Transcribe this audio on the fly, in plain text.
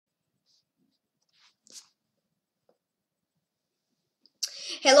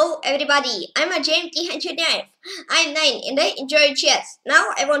Hello everybody, I'm a Cherniaiev. I'm 9 and I enjoy chess. Now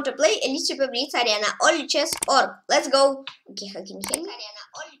I want to play a little SuperBlitz Arena all chess org. Let's go. Okay, how can you hear me?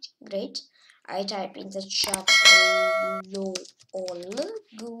 Great. I type in the chat hello all,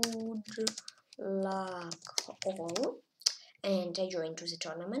 good luck all, and I join to the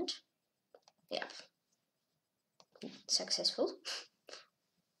tournament. Yep. Successful.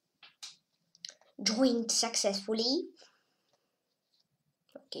 Joined successfully.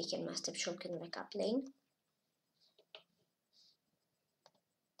 Okay, can master shop in the backup lane.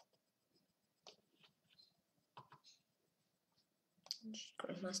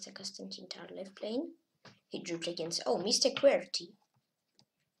 Grandmaster Constantine Tar left lane. He drew against Mr. QWERTY.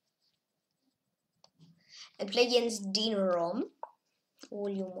 And play against Dean Rom.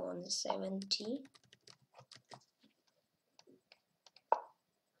 Volume 170.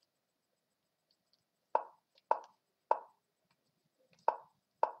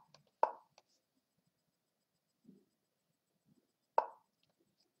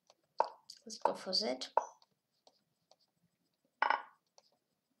 Let's go for that.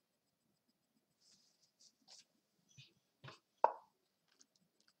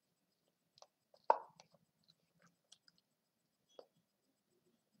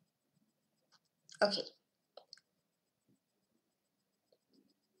 Okay.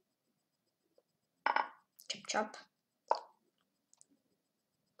 Chop chop.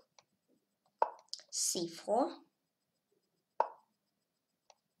 C4.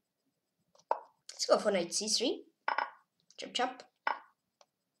 Let's go for knight C3. Chop chop.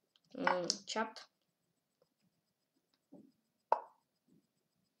 Chop.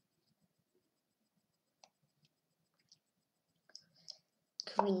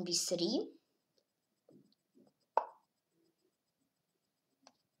 Queen B3.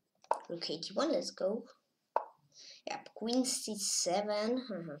 Rook 81, let's go. Yep, Queen C7.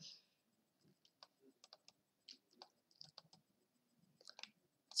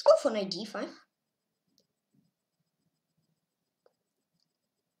 Let's go for knight D5.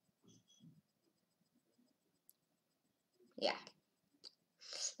 Yeah.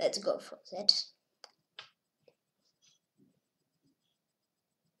 Let's go for that.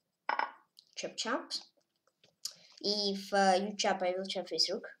 Chop chop. If you chop, I will chop with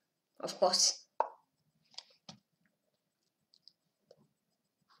rook. Of course.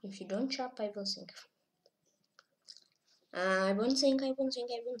 If you don't chop, I will think. I won't think.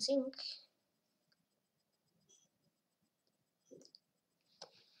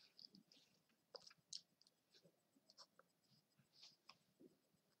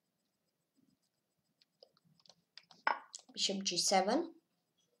 Bishop G7.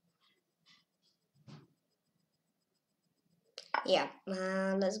 Yeah,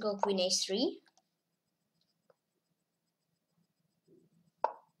 let's go Queen A3.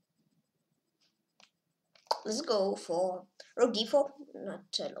 Let's go for Rook D4.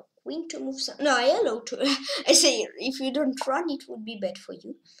 Not allow Queen to move. No, I allow to. I say if you don't run, it would be bad for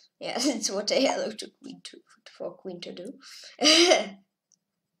you. Yeah, that's what I allow to for Queen to do. Let's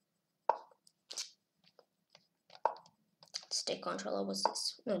take control over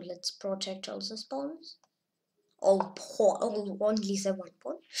this. No, let's protect all the spawns. Only the one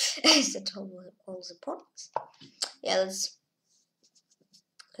pawn. Is that all the pawns? Yeah,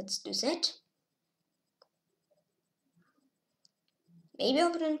 let's do that. Maybe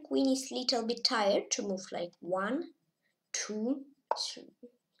opponent queen is a little bit tired to move like 1, 2, 3.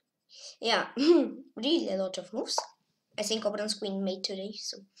 Yeah, really a lot of moves. I think opponent's queen made today,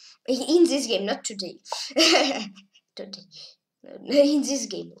 so in this game, not today. Today. In this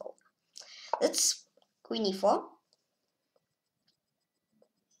game. Let's Queen E4.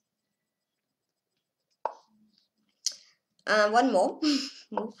 One more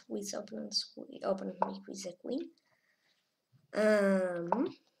move with opponent make with the queen.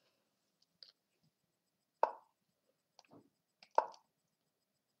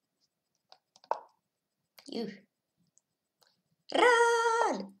 You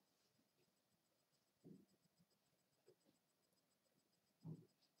run.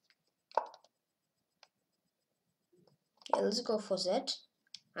 Yeah, let's go for that.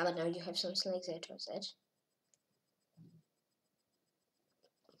 But now you have something like that or that.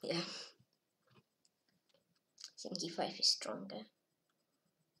 Yeah. I think E5 is stronger.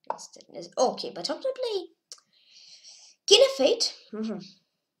 Okay, but how to play King F8.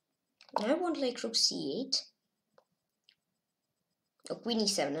 I want like Rook C8. Or Queen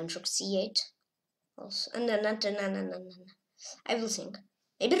E7 and Rook C8. Also. And then no. I will think.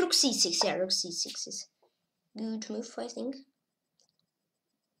 Maybe Rook C6. Yeah, Rook C6 is good move, I think.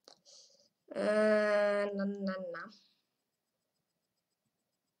 No.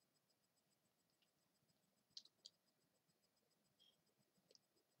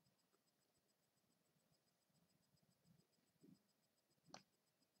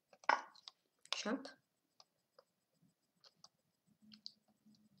 Jump.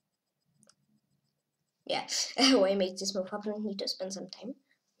 Yeah, why make this move happen? Need to spend some time.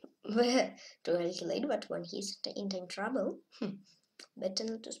 Too little late, but when he's in time trouble, better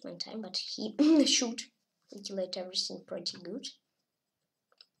not to spend time. But he should calculate everything pretty good.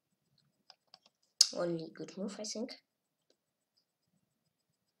 Only good move, I think.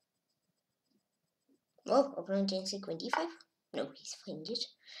 Oh, opponent in c25. No, he's find it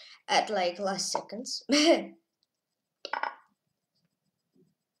at like last seconds. F4.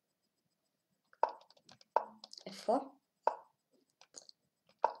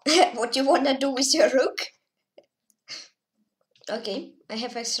 What you wanna do with your rook? Okay, I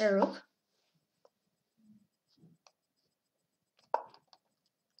have extra rook.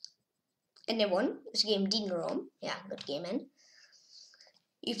 And I won. This game didn't wrong. Yeah, good game, man.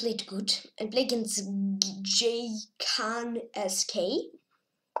 You played good. And play against Tykhon SK.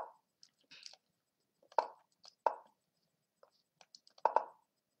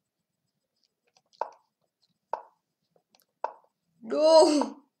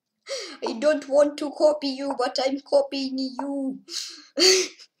 No! I don't want to copy you, but I'm copying you.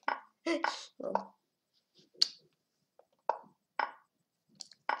 Well.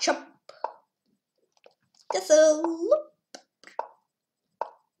 Chop. Castle.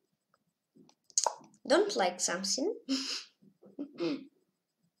 Don't like something.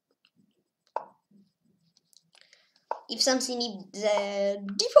 If something needs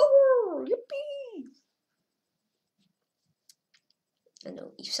d4, yippee!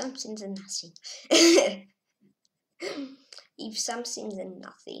 No, if something then nothing. If something then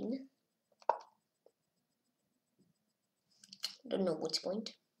nothing. Don't know what's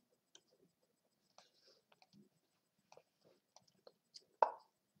point.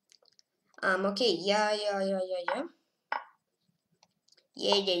 Okay, yeah.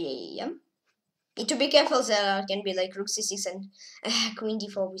 Need to be careful, there can be like rook c6 and queen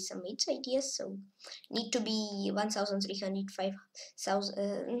d4 with some mates ideas, so need to be 1300, 5000,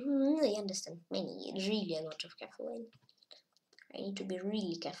 I understand, really a lot of careful. I need to be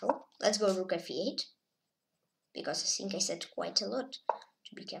really careful. Let's go rook f8, because I think I said quite a lot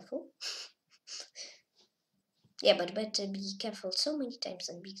to be careful. Yeah, but better be careful so many times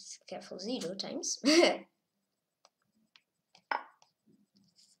than be careful 0 times.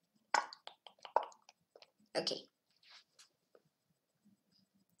 Okay.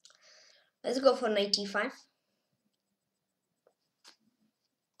 Let's go for 95.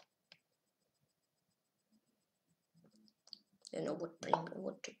 I don't know what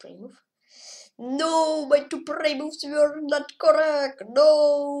to play move. No, my 2 prey moves were not correct.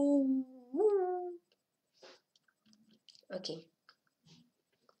 No. Okay.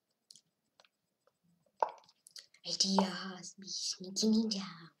 Ideas, me sneaky ninja.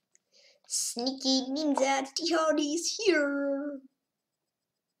 Sneaky ninja, Tykhon is here.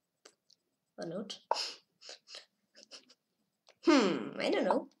 Or not? I don't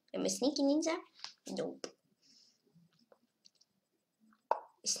know. I'm a sneaky ninja? Nope.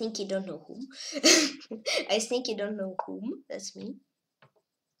 Sneaky don't know whom. I sneaky don't know whom. That's me.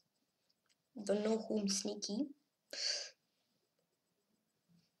 Don't know whom sneaky.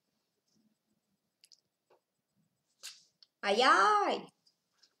 Aye aye.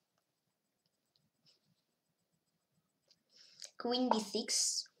 Queen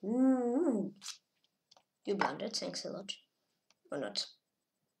b6. Ooh. You blundered, thanks a lot. Or not.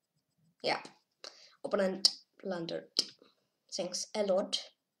 Yeah. Opponent blundered. Thanks a lot.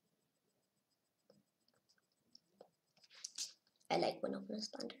 I like when opponents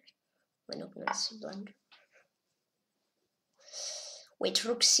blunder. When opponents blunder. Wait,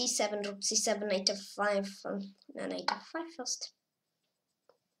 rook c7, knight f5. No, knight f5 first.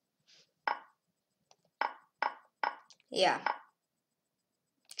 Yeah.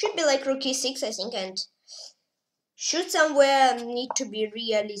 Should be like rook e6, I think, and should somewhere need to be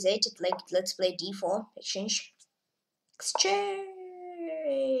realized. Like, let's play d4. Exchange.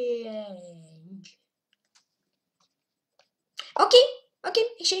 Okay,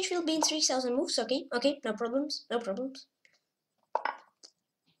 exchange will be in 3000 moves. Okay, no problems.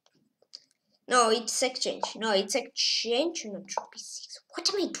 No, it's exchange. Not rook b6. What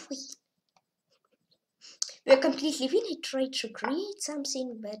am I doing? We're completely win. I tried to create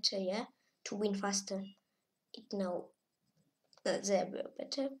something better, yeah, to win faster. It now there were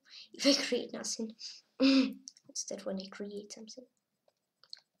better if I create nothing. Instead, when I create something.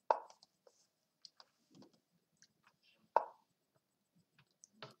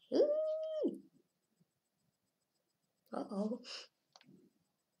 Ooh. Uh-oh.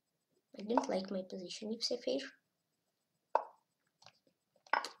 I didn't like my position, if say fair.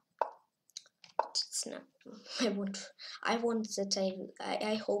 snap. I want that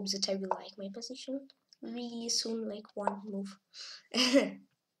I hope that I will like my position really soon, like one move.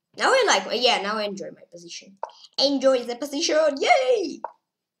 Now I like, yeah, now I enjoy my position. Enjoy the position, yay!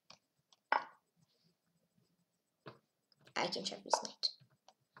 I can check this knight.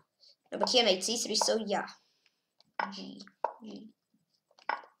 No, but here knight c3, so yeah. G.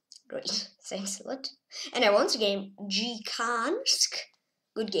 Great, thanks a lot. And I want to game G Kansk.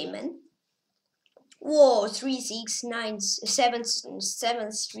 Good game, man. Whoa, 3, 6, 9, 7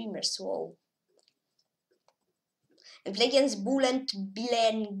 streamers, whoa. And play against Bulent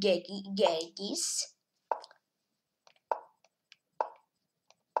Bilengegis.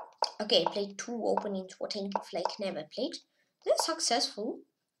 Okay, played 2 openings, what I like never played. They're successful.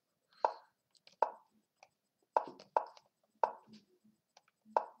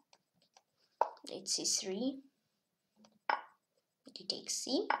 Knight c3. He takes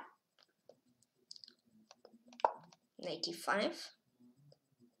c. Knight e5.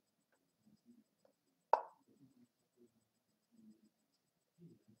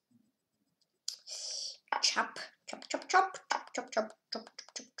 Chop, chop, chop, chop, chop, chop, chop, chop,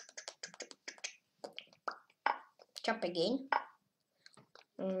 chop, chop again.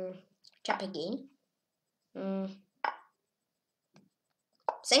 Chop again.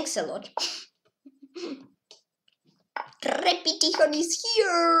 Thanks a lot. Tykhon is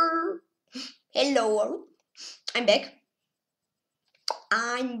here. Hello. I'm back.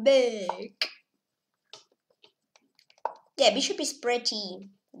 I'm back. Yeah, bishop is pretty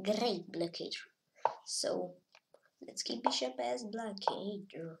great blockade. So let's keep bishop as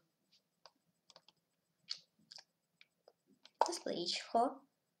blockade. Let's play h4,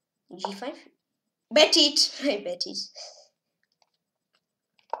 g5. Bet it. I bet it.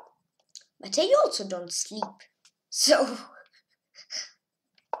 But I also don't sleep. So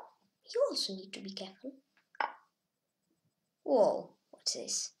you also need to be careful. Whoa, what's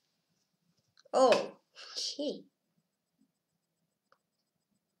this? Oh, okay.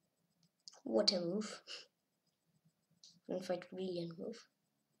 What a move. Open fight, brilliant move.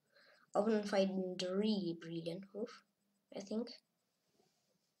 Open fight, really brilliant move, I think.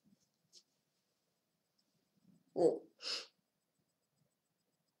 Whoa.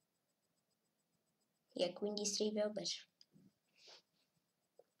 Yeah, queen d3 well better.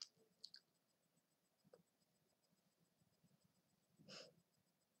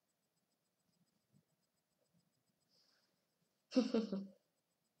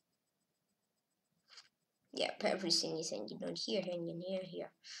 Yeah, everything is hanging on here, hanging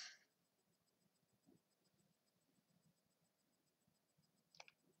here.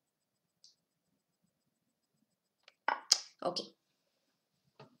 Okay.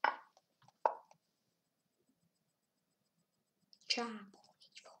 Chop on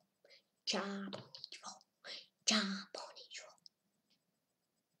h4. Chop on h4. Chop on h4.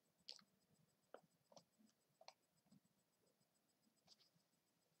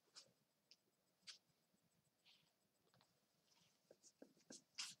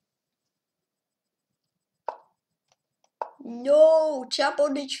 No, chop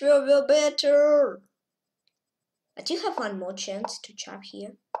on h4 will better. But you have one more chance to chop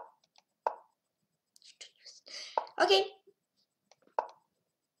here. Okay.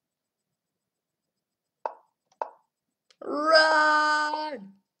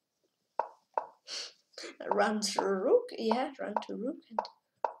 Run! Run through rook. Yeah, run to rook. And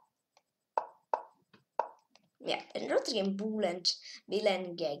yeah, another game Bull and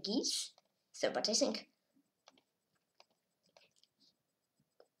Bilengegis. So, but I think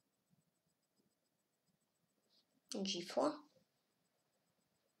g4.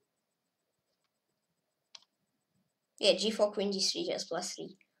 Yeah, g4, queen d3, just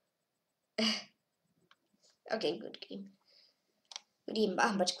 +3. Okay, good game. Good game.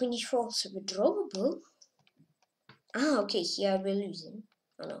 Ah, but queen d4 also withdrawable. Ah, okay, here we're losing.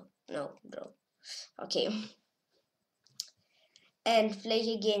 Oh no, draw. Okay. And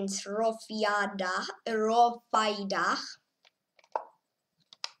play against Rofaida.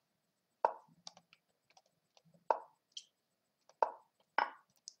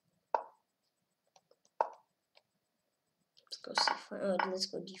 Let's go c5. Let's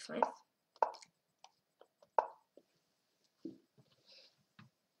go d5.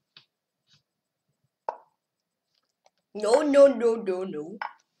 No.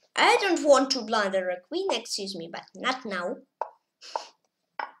 I don't want to blunder a queen, excuse me, but not now.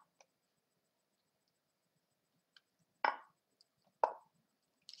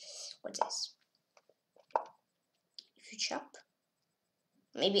 What's this? If you chop,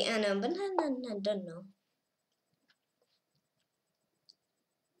 maybe Anna, but I don't know.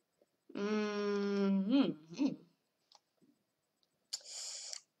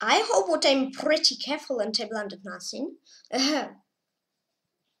 I hope what I'm pretty careful and I blundered nothing.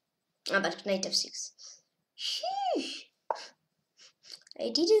 But knight f6. Sheesh. I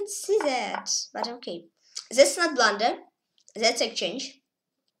didn't see that, but okay. That's not blunder. That's exchange.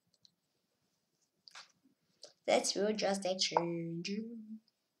 That's real just exchange.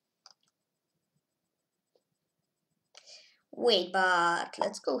 Wait, but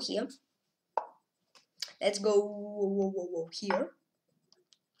let's go here. Let's go here.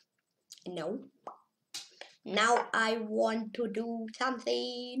 No. Now I want to do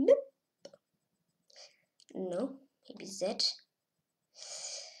something. No, maybe that.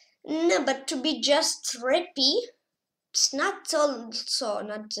 No, but to be just trippy, it's not also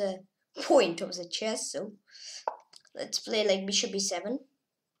not the point of the chess. So let's play like bishop e7.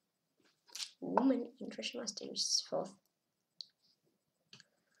 Woman International Grandmaster is 4th.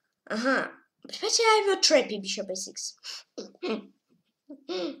 But better I have a trippy bishop a6.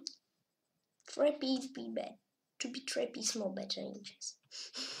 Trippy be bad. To be trippy is more better in chess.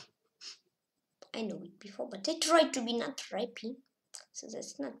 I know it before, but I tried to be not trippy, so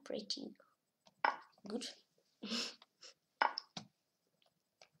that's not pretty good.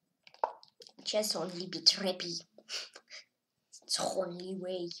 Chess only be trippy. It's the only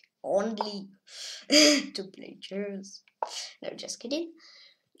way, only to play chess. No, just kidding.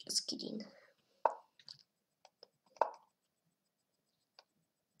 Just kidding.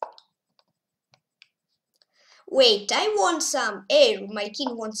 Wait, I want some air. My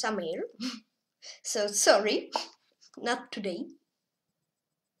king wants some air. So sorry, not today.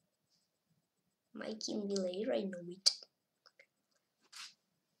 My king will air, I know it.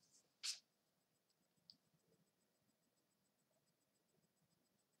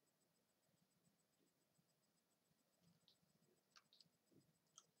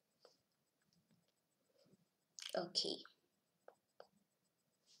 Okay.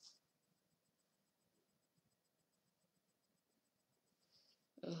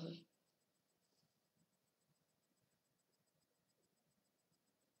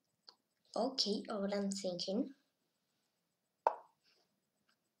 Okay, what I'm thinking.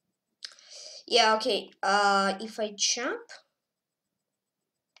 Yeah, okay. If I jump,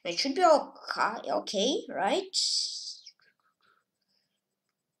 it should be okay, right?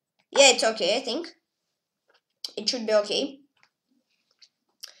 Yeah, it's okay, I think. It should be okay.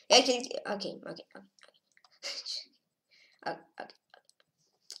 Yeah, okay. Okay.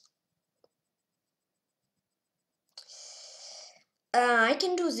 I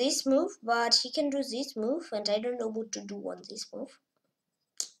can do this move, but he can do this move, and I don't know what to do on this move.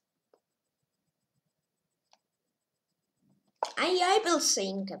 I will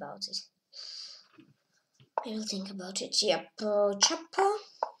think about it. I will think about it. Yep. Chopper.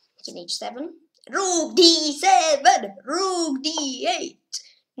 King h7. Rook d7. Rook d8.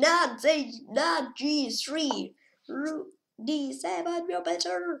 Not g3. Rook d7. You're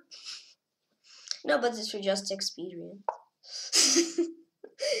better. No, but this was just experience.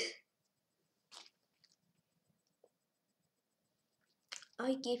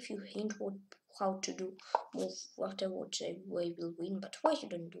 I gave you hint how to do move after what I will win, but why you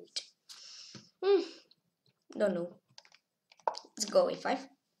don't do it? Don't know. Let's go a5.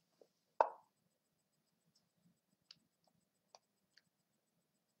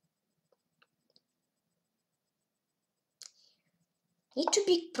 Need to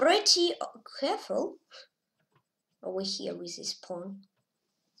be pretty careful over here with this pawn,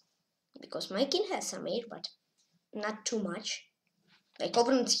 because my king has some air, but not too much. Like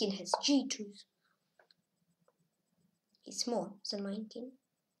opponent's king has g2. It's more than my king.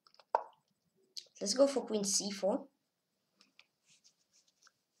 Let's go for queen c4.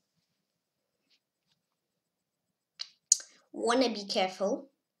 Wanna be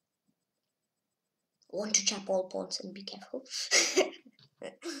careful. Want to chop all pawns and be careful.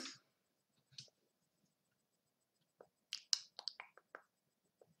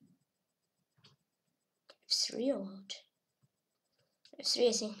 f3 or what? f3,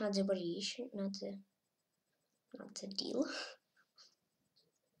 I think not the variation, not the deal.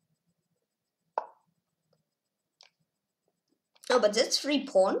 No, but that's free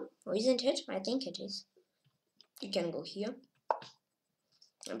pawn, or isn't it? I think it is. You can go here.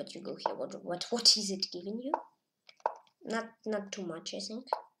 But you go here. What is it giving you? Not too much, I think.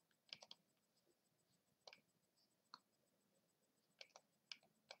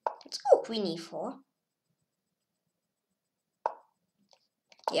 Let's go queen e4.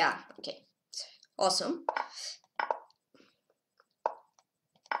 Yeah, okay. Awesome.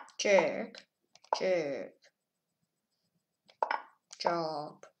 Check.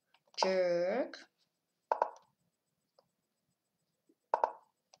 Chop. Check.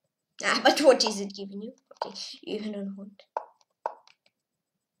 Ah, but what is it giving you? Okay, you even don't want.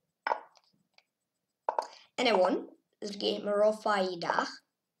 And I won this game, Rofaidah.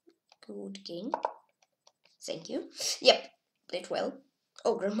 Good game. Thank you. Yep, played well.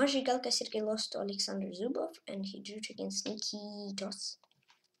 Oh, Grandmaster Galka Sergey lost to Alexander Zubov, and he drew against Nikitos.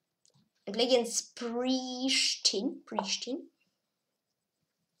 And play against Pristin.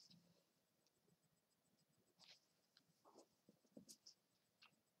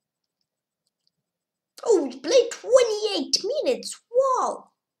 Oh, we played 28 minutes. Wow.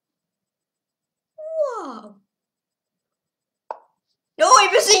 Wow. No, I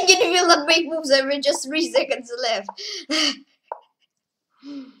was thinking he will not make moves. There were just 3 seconds left.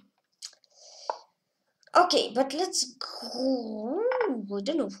 Okay, but let's go. I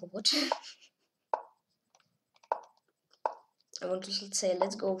don't know for what. I want to say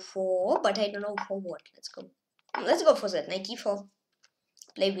let's go for, but I don't know for what. Let's go. Let's go for that. Knight e4.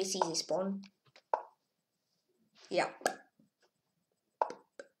 Play with easy spawn. Yeah.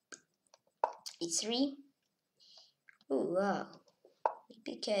 e3. Oh wow.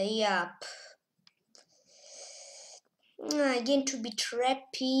 PK up. Again to be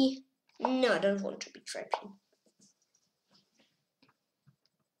trappy. No, I don't want to be trappy.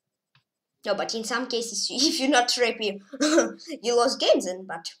 No, but in some cases, if you're not trappy, you lost games then,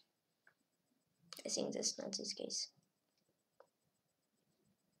 but I think that's not this case.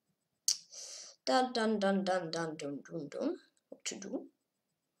 Dun dun dun dun dun dun dun dun. What to do?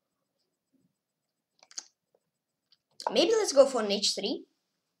 Maybe let's go for an h3.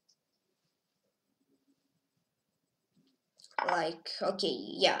 Like, okay,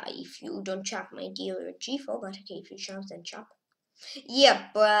 yeah, if you don't chop my dear g4, but okay, if you chop, then chop.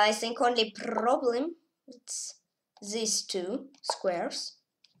 Yep, I think only problem it's these 2 squares.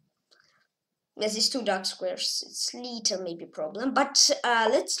 Yes, these 2 dark squares. It's little maybe problem, but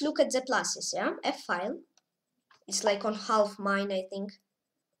let's look at the pluses. Yeah, F file. It's like on half mine, I think.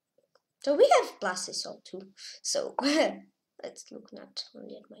 So we have pluses all too. So let's look not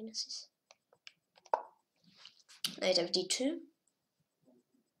only at minuses. Knight of d2.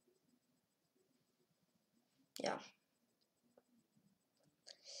 Yeah.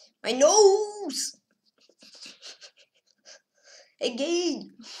 My nose!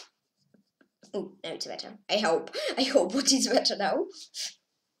 Again! Oh, now it's better. I hope. I hope what is better now.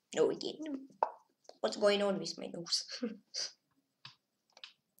 No, again. What's going on with my nose?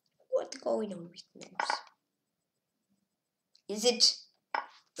 What's going on with my nose? Is it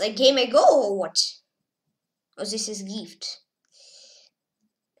like game ago or what? Oh, this is gift.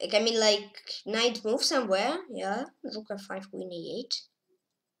 Like, I mean, like, knight move somewhere. Yeah. Rook f5, queen a8.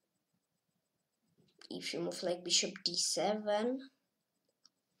 If you move like bishop d7.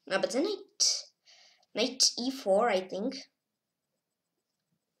 No, but then knight e4, I think.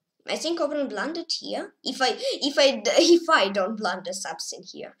 I think Open blundered here. If I don't blunder something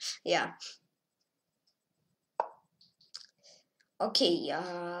here. Yeah. Okay,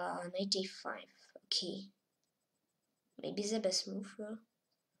 knight a5. Okay. Maybe the best move here.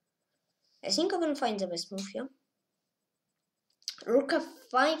 I think I will find the best move here. Rook f5,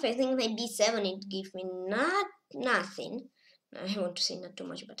 I think knight b7, it gives me nothing. I want to say not too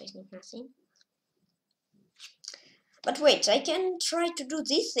much, but I think nothing. But wait, I can try to do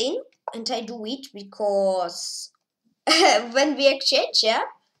this thing, and I do it because when we exchange, yeah,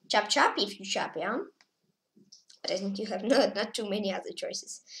 chop chop if you chop, yeah. But I think you have not too many other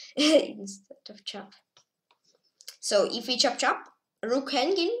choices instead of chop. So if we chop chop, rook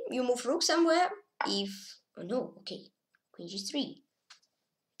hanging, you move rook somewhere. If oh no, okay, queen g3.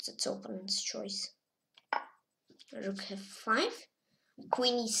 That's opponent's choice. Rook f5,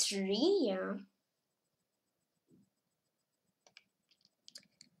 queen e3, yeah.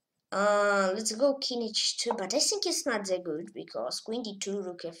 Let's go king h2, but I think it's not that good because queen d2,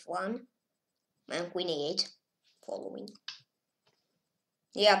 rook f1, and queen a8 following.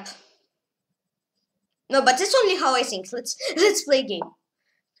 Yep. No, but that's only how I think. Let's play game.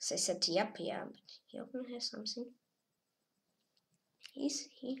 As I said, yep, yeah, but he often has something. He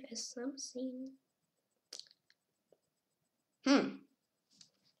has something.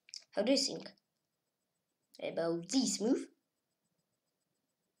 How do you think about this move?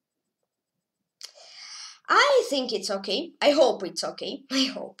 I think it's okay. I hope it's okay. I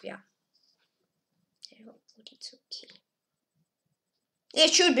hope, yeah. I hope it's okay.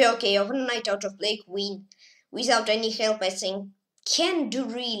 It should be okay. Often knight out of play, queen without any help, I think, can do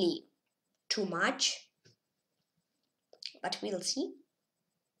really too much. But we'll see.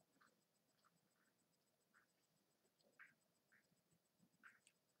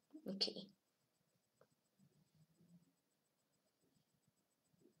 Okay.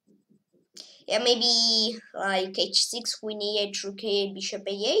 Yeah, maybe like h6, queen e8, rook a8, bishop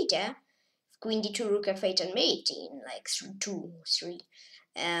a8, yeah? Queen d2, rook f8, and mate in like 2, 3.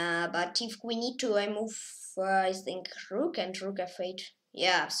 But if queen e2, I move, I think, rook and rook f8.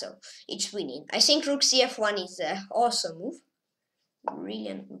 Yeah, so it's winning. I think rook cf1 is an awesome move.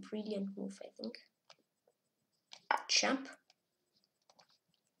 Brilliant move, I think. Champ.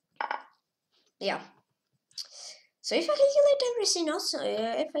 Yeah. So if I calculate everything also,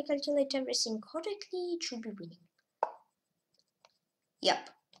 if I calculate everything correctly, it should be winning. Yep.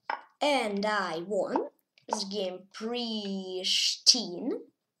 And I won this game pristine.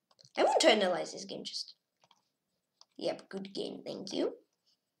 I want to analyze this game just. Yep, good game, thank you.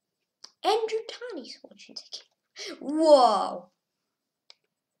 Andrew Tani's watching the game. Wow!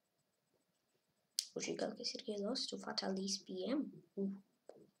 Užigalka Sergei lost to Fatalist PM.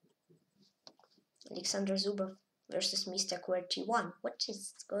 Alexander Zubov versus Mr. QWERTY1. What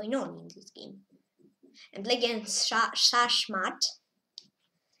is going on in this game? And play against Shashmat.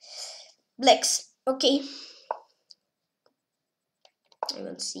 Blacks. Okay. I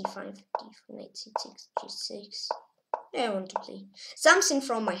want c5, d4, knight c6, g6. I want to play something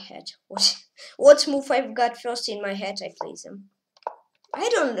from my head. What move I've got first in my head, I play them. I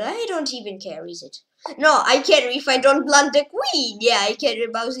don't even care, is it? No, I care if I don't blunt the queen. Yeah, I care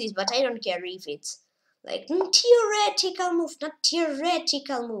about this, but I don't care if it's like theoretical move, not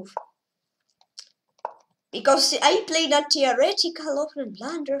theoretical move. Because I play not theoretical, often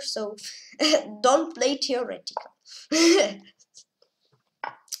blunder, so don't play theoretical.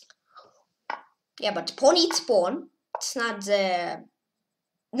 Yeah, but pawn eats pawn. It's not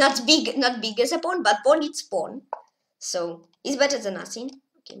not big as a pawn, but pawn eats pawn. So it's better than nothing.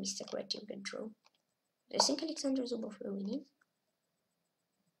 Okay, Mr. QWERTY, you can draw. I think Alexander Zubov will win.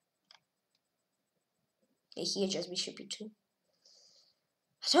 Okay, here just bishop e2.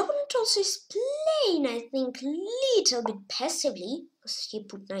 But opponent also is playing, I think, little bit passively. He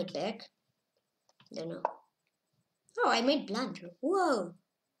put knight back. Don't know. Oh, I made blunder. Whoa.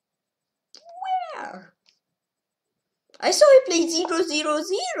 Where? I saw he played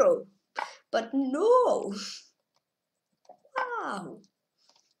 0-0-0. But no. Wow.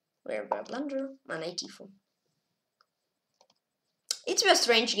 Where blunder? Man, knight e4. It's a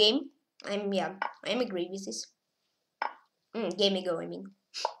strange game. I'm agree with this. Game ago, I mean.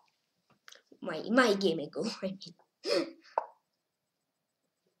 My game ago, I mean.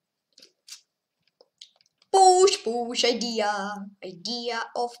 Push, idea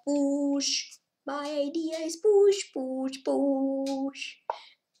of push. My idea is push.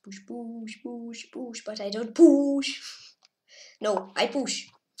 Push, but I don't push. No, I push.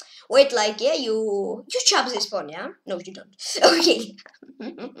 Wait, like, yeah, you chop this pawn, yeah? No, you don't. Okay.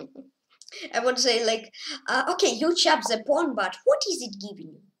 I want to say, like, okay, you chop the pawn, but what is it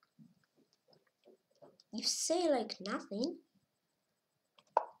giving you? You say, like, nothing.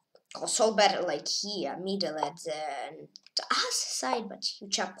 Also better, like, here, middle at the other side, but you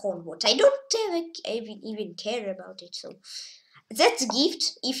chop pawn. What? I don't even care about it, so that's a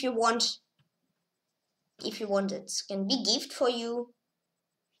gift if you want. If you want, it can be gift for you.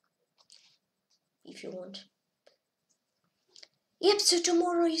 If you want. Yep, so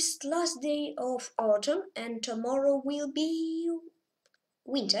tomorrow is last day of autumn and tomorrow will be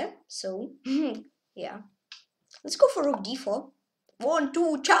winter, so yeah. Let's go for rook d4. 1,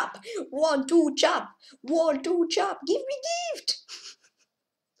 2, chop! 1, 2, chop! 1, 2, chop! Give me gift!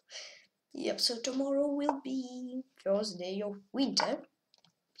 Yep, so tomorrow will be first day of winter.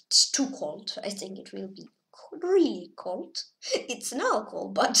 It's too cold. I think it will be really cold. It's now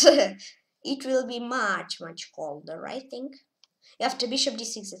cold, but it will be much colder, I think. After bishop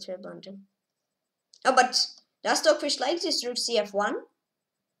d6, it will blunder. Oh, but does Stockfish like this rook cf1?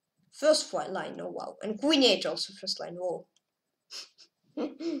 First line, oh wow. And queen 8 also first line, oh.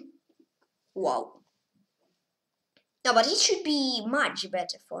 Wow. No, but it should be much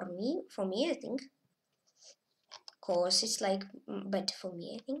better for me, I think. Cause it's like better for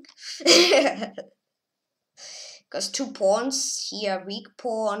me, I think. Because 2 pawns here, weak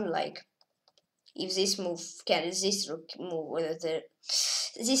pawn, like if this move can, this rook move,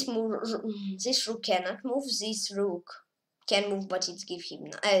 this rook cannot move, this rook can move, but it gives him,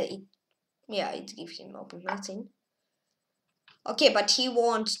 it gives him open nothing. Okay, but he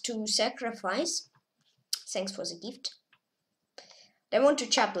wants to sacrifice. Thanks for the gift. I want to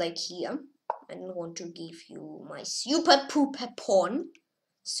chop like here. I don't want to give you my super pooper pawn.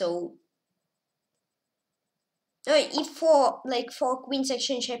 So if for queen's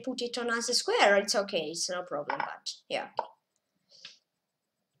exchange I put it on as a square, it's okay, it's no problem, but yeah.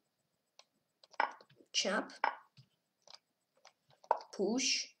 Chop.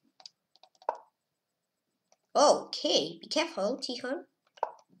 Push. Okay, be careful, Tykhon.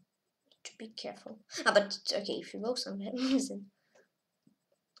 To be careful. Ah, but okay, if you go somewhere, then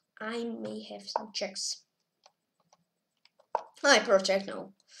I may have some checks. I protect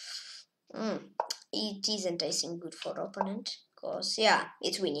now. It isn't, I think, good for opponent, because yeah,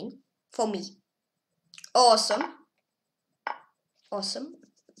 it's winning for me. Awesome. Awesome.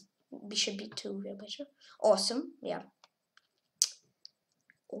 Bishop b2, yeah, better. Awesome, yeah.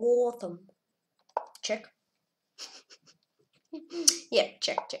 Awesome. Check. Yeah,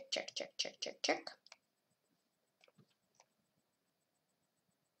 check, check, check, check, check, check, check.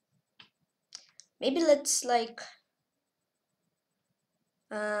 Maybe let's like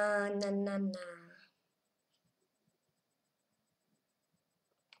nah.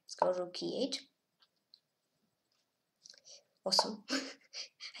 Let's go rook e8. Awesome.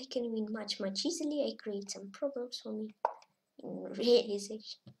 I can win much easily. I create some problems for me in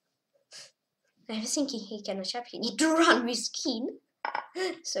realization. I was thinking he cannot chop, he need to run with king.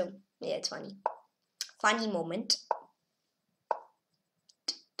 So yeah, it's funny. Funny moment.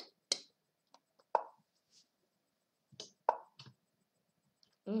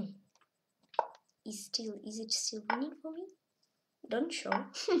 Is it still winning for me? Don't show.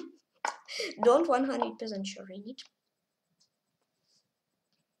 Don't 100% sure in it.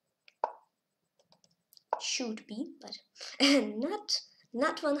 Should be, but not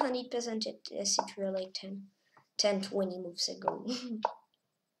 100% as it were like 10-20 moves ago.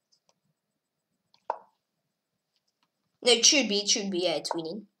 No, it should be, yeah, it's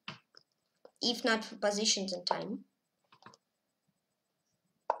winning. If not for positions and time.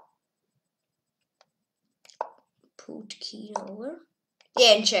 Put key over.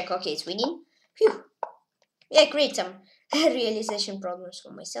 Yeah, and check. Okay, it's winning. Phew. Yeah, create some realization problems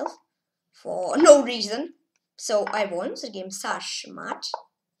for myself for no reason. So I won the game. Smart.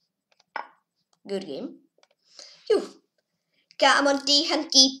 Good game. Phew. Come on, Tykhon,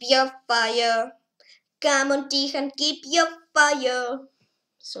 keep your fire. Come on, Tykhon, keep your fire.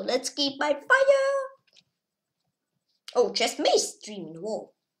 So let's keep my fire. Oh, just me streaming.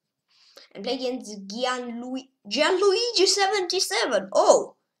 Whoa. And play against Gianluigi 77.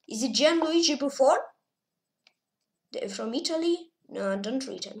 Oh, is it Gianluigi Buffon? From Italy? No, don't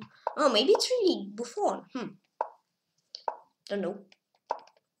read him. Oh, maybe it's really Buffon. Don't know.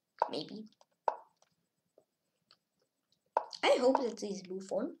 Maybe. I hope that this is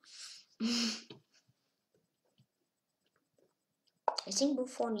Buffon. I think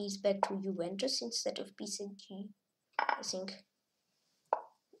Buffon is back to Juventus instead of PSG. I think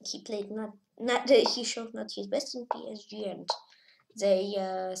he played he showed not his best in PSG, and they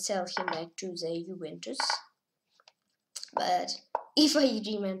sell him back to the Juventus. But if I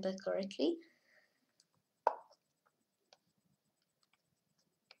remember correctly,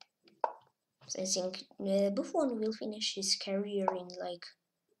 I think Buffon will finish his career in like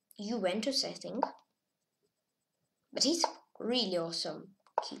Juventus, I think. But he's really awesome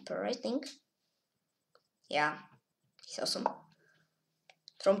keeper, I think. Yeah, he's awesome.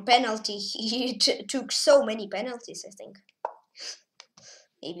 From penalty, he took so many penalties, I think.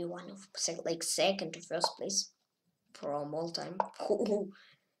 Maybe one of like second to first place from all time.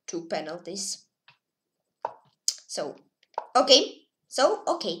 2 penalties. So, okay.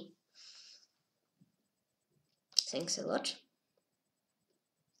 Okay. Thanks a lot.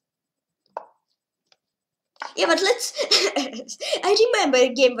 Yeah, but let's... I remember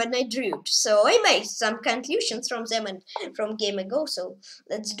a game when I drew it, so I made some conclusions from them and from game ago, so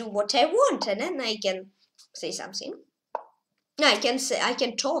let's do what I want, and then I can say something. No, I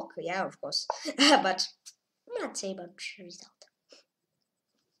can talk, yeah, of course, but not say about result.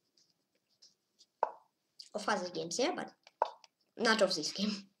 Of other games, yeah, but not of this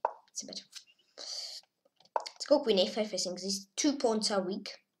game. It's better. Let's go queen a5, I think these 2 pawns are weak.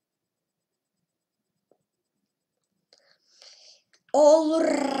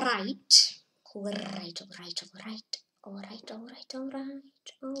 Alright. Alright.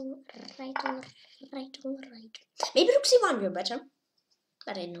 Maybe rook c1 will better.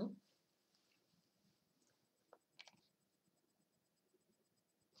 But I don't know.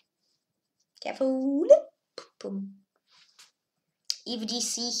 Careful. Boom. If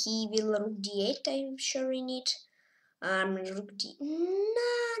dc, he will rook d8, I'm sure in it. Rook d... No.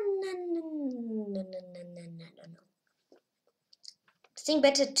 I think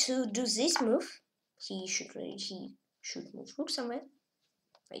better to do this move. He should move rook somewhere.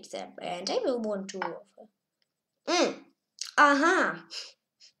 Like that. And I will want to offer.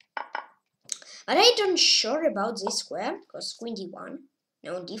 But I don't sure about this square, because queen d1,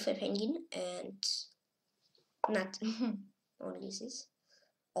 no d5 hanging, and not only this.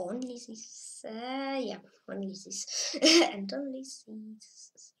 Only this. Yeah, only this. And only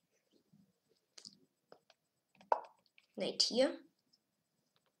this. Knight here.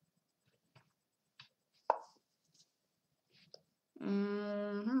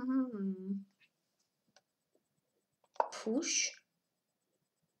 Push.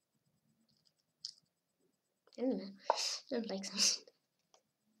 I don't like something.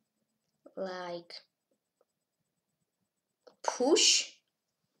 Like push.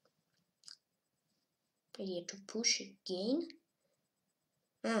 Idea to push again.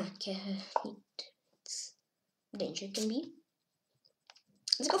 Okay. It's danger can be.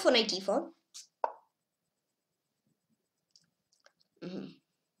 Let's go for knight d4.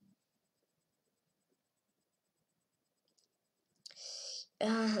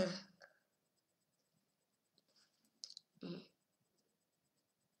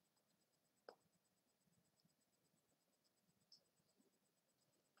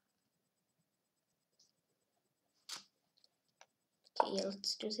 Okay,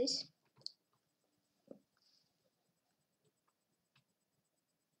 let's do this.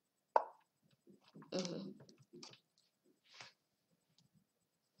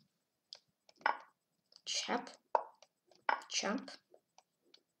 Chop, jump,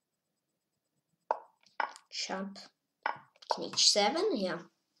 jump. King h7, yeah.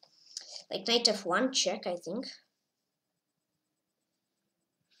 Like knight f1 check, I think.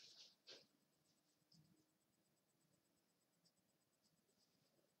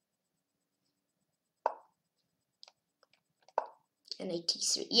 And knight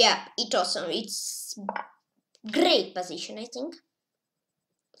t3. Yeah, it also, it's great position, I think.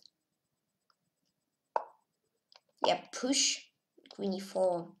 Yeah, push. Queen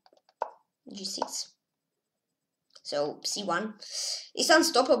e4, g6. So c1 is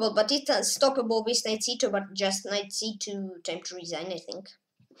unstoppable, but it's unstoppable with knight c2, but just knight c2 time to resign, I think.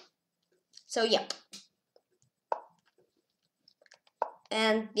 So yeah.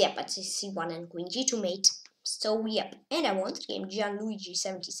 And yeah, but it's c1 and queen g2 mate. So yep, and I won the game. Gianluigi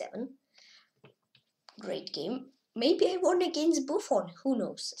 77. Great game. Maybe I won against Buffon, who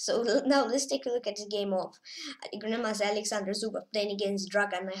knows? So now let's take a look at the game of Grandmaster Alexander Zubov playing against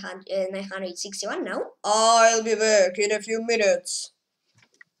Dragan 961 now. I'll be back in a few minutes.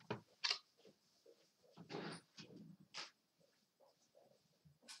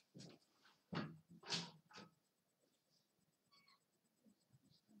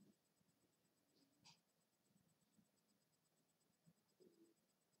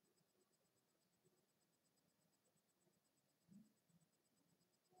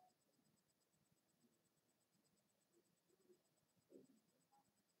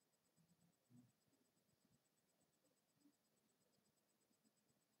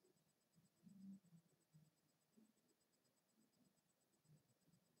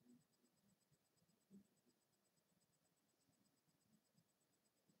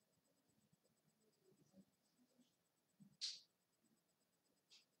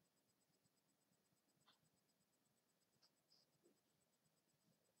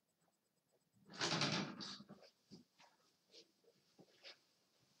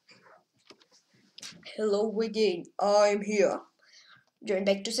 Hello again, I'm here. Join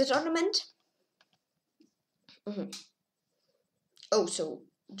back to the tournament. Oh, so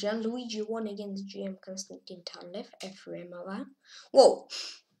Gianluigi won against GM Konstantin Tarlev, Efremova. Whoa!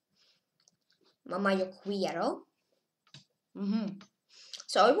 Mamayo Quiero.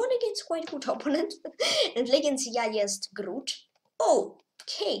 So I won against quite good opponent. And against against Groot. Oh,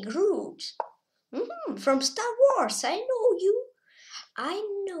 okay, Groot. From Star Wars, I know you.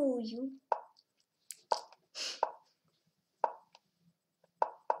 I know you.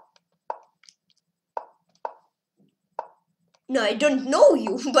 No, I don't know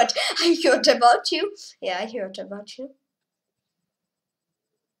you, but I heard about you. Yeah, I heard about you.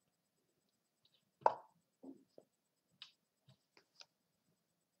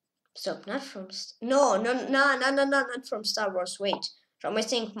 So not from no, not from Star Wars. Wait, from I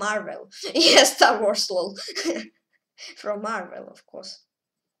think Marvel. Yeah, Star Wars, lol. From Marvel, of course.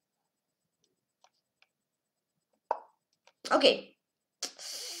 Okay.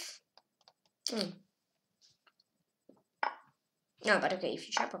 No, but okay, if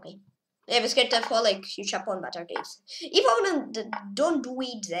you chop, okay. Yeah, I was scared of for like you chop on, but okay. If opponent don't do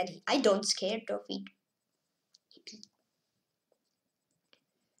it, then I don't scared of it.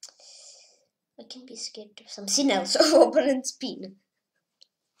 I can be scared of something else of opponent's pin.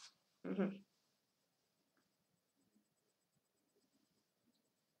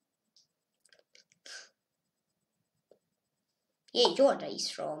 Yeah, Yoda is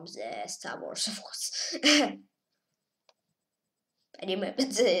from the Star Wars, of course. I remember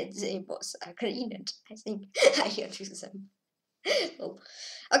they was green, and I think I had to use them. Oh.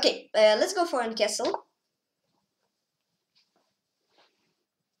 Okay, let's go for a castle.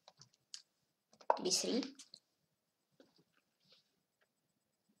 B3.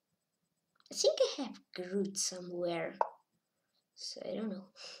 I think I have Groot somewhere, so I don't know.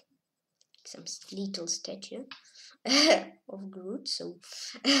 Some little statue of Groot, so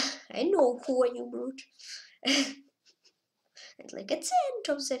I know who are you, Groot. And like at the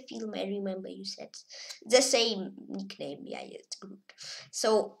end of the film, I remember you said the same nickname. Yeah, it's Groot.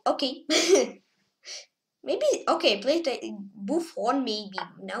 So okay, maybe okay. Played Buffon maybe.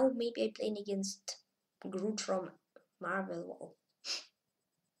 Now maybe I playing against Groot from Marvel.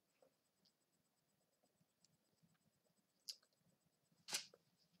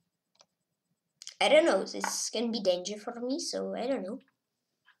 I don't know. This can be danger for me, so I don't know.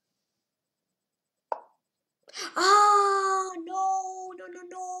 Ah, no, no, no,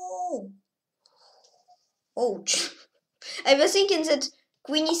 no. Ouch. I was thinking that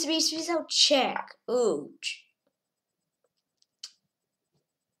Queen E3 is without check. Ouch.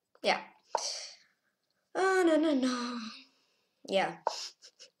 Yeah. Oh, no, no, no. Yeah.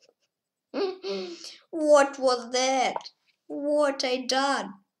 What was that? What I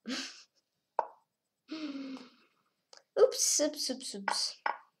done? Oops, oops, oops, oops.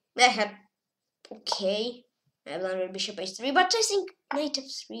 I had... Okay. I have learned bishop h3, but I think knight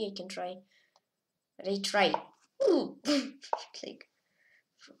f3 I can try. Retry. Ooh. Like,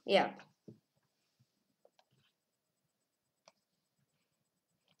 yeah.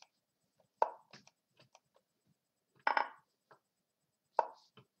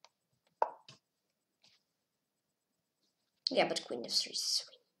 Yeah, but queen f3 is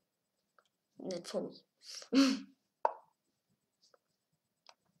not for me.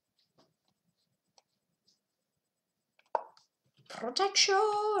 Protection!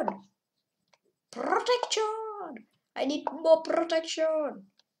 Protection! I need more protection!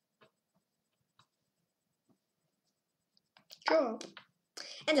 Sure.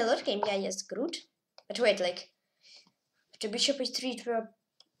 And the Lord game guy is Groot. But wait, like, the bishop h3 it were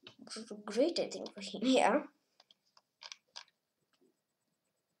great, I think, for him. Yeah.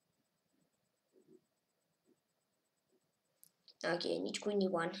 Okay, I need queen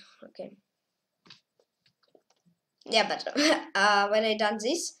e1. Okay. Yeah, but when I done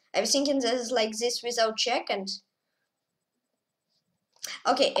this, I was thinking this like this without check and...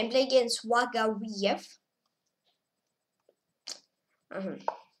 Okay, and play against Wagawiev.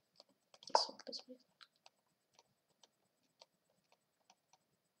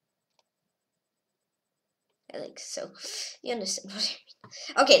 Like so, you understand what I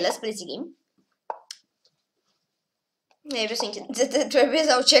mean. Okay, let's play the game. I was thinking that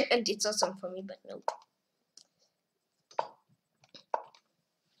without check and it's awesome for me, but no.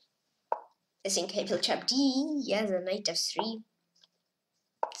 I think I will chop D, yeah, the knight f3.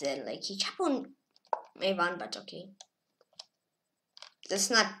 Then like he chop on a1, but okay.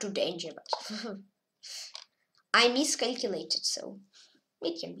 That's not too dangerous, but I miscalculated, so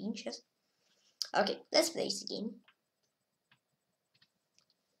it can be interesting. Okay, let's play the game.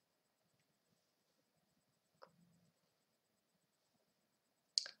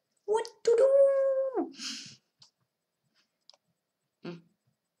 What to do?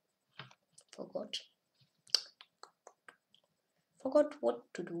 Forgot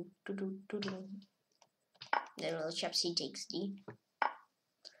what to do. Then we'll chop c takes d.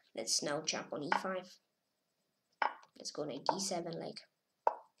 Let's now chop on e5. Let's go knight d7, like.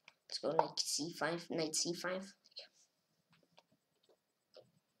 Let's go knight c5, knight c5.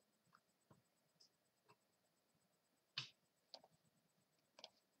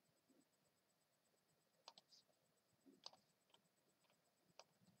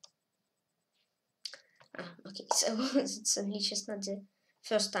 Okay, so it's only just not the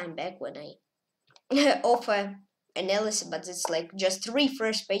first time back when I offer analysis, but it's like just 3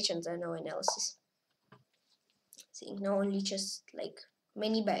 first pages and no analysis. I think no, only just like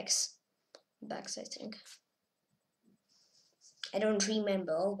many backs, I think. I don't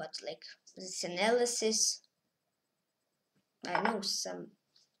remember all, but like this analysis, I know some.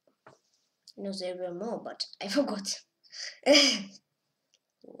 I know there were more, but I forgot.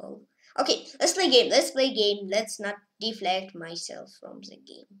 Whoa. Okay, let's play game. Let's not deflect myself from the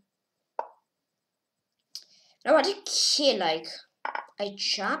game. Now what? Okay, like I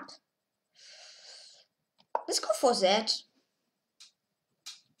chop. Let's go for that.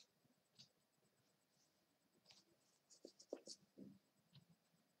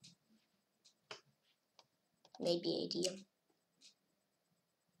 Maybe ideal.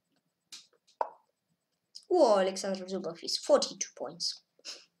 Whoa, Alexander Zubov is 42 points.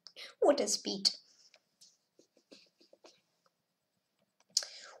 What a speed.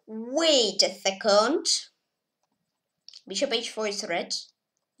 Wait a second. Bishop h4 is red.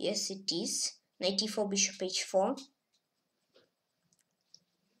 Yes, it is. 94 bishop h4.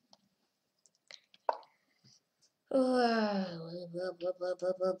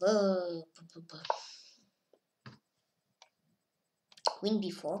 Queen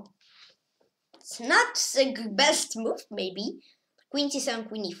b4. It's not the best move, maybe. Queen c7,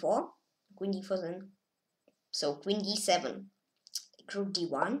 queen e4. Queen d4 then. So queen d7. Rook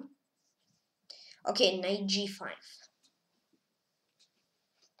d1. Okay, knight g5.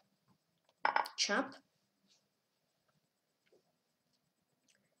 Chop.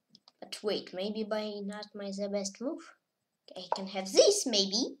 But wait, maybe by not the best move. I can have this,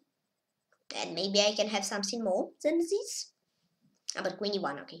 maybe. And maybe I can have something more than this. Ah, but queen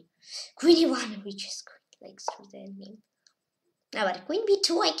e1, okay. Queen e1, which is good, like through the endgame. Now, but queen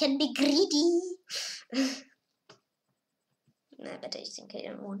b2, I can be greedy. Nah, but I think I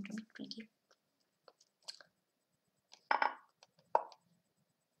don't want to be greedy.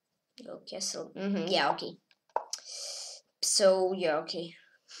 Okay, so, yeah, okay. So, yeah, okay.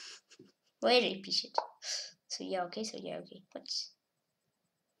 Why repeat it? So, yeah, okay, What?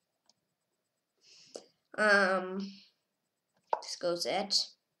 This goes at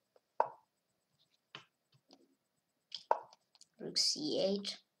rook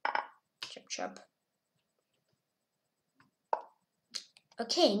c8. Chop, chop.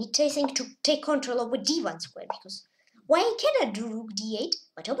 Okay, I need to, I think, to take control over d1 square, because why I cannot do rook d8,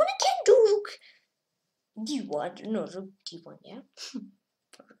 but I can do rook d1, no, rook d1, yeah?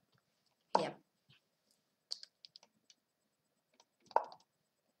 Yeah.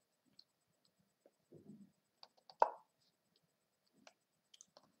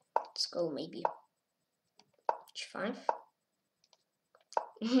 Let's go maybe h5.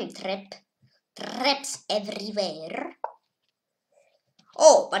 Traps everywhere.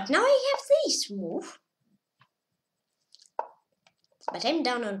 Oh, but now I have this move. But I'm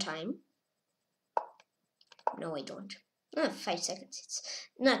down on time. No, I don't. 5 seconds. It's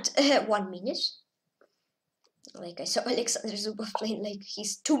not 1 minute. Like I saw Alexander Zubov playing like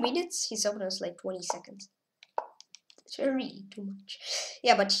he's 2 minutes. His opponent's like 20 seconds. It's really too much.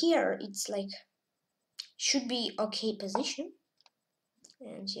 Yeah, but here it's like should be okay position.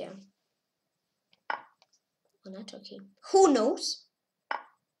 And yeah. Or not okay. Who knows?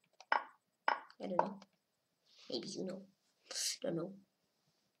 I don't know. Maybe you know. Don't know.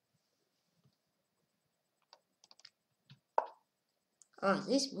 Ah,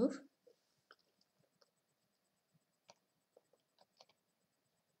 this move.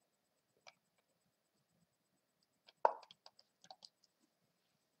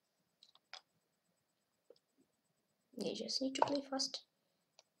 You just need to play fast.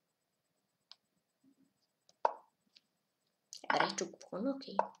 But I took pawn,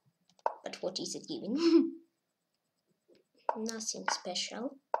 okay. But what is it giving? Nothing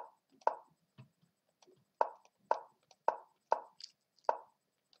special.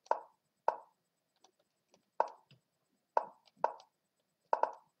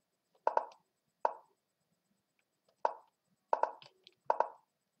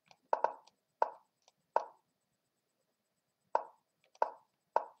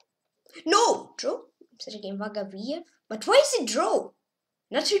 No! Draw? Sergei Vagaviev? But why is it draw?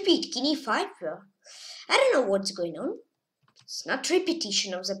 Not repeat, King e5 here. I don't know what's going on. It's not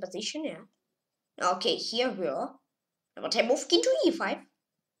repetition of the position, yeah. Okay, here we are. But I move King to e5.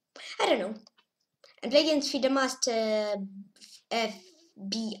 I don't know. And play against FIDE Master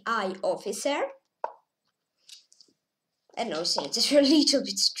FBI officer. I don't know, I think it's a little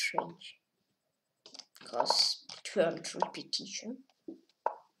bit strange. Because it weren't repetition.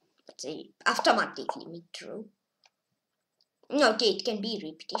 But they automatically make draw. Okay, it can be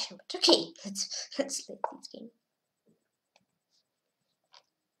repetition, but okay, let's let this game.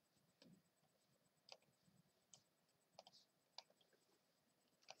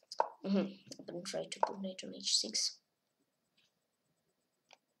 I'm gonna try to put knight on h6.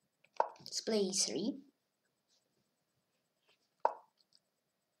 Let's play e3.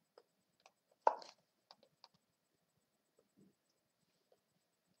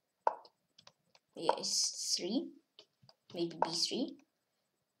 Yes, 3. Maybe b3.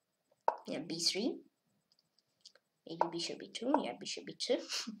 Yeah, b3. Maybe bishop b2. Yeah, bishop b2.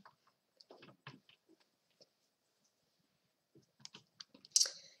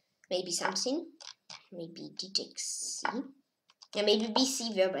 Maybe something. Maybe d takes c. Yeah, maybe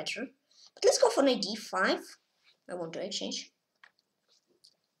bc were better. But let's go for knight d5. I want to exchange.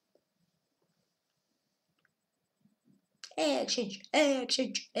 Exchange,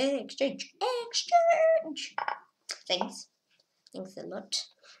 exchange, exchange, exchange. Thanks. Thanks a lot.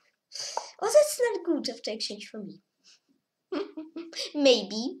 Oh, that's not good after exchange for me.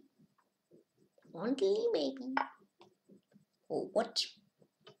 Maybe. Only maybe. Oh, what?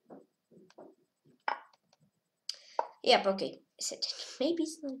 Yep, okay. I said it. Maybe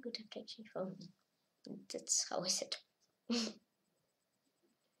it's not good after exchange for me. That's how I said.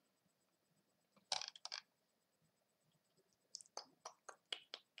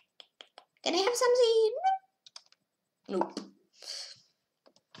 Can I have something? Nope.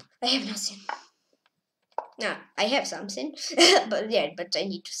 I have nothing. No, I have something. but yeah, but I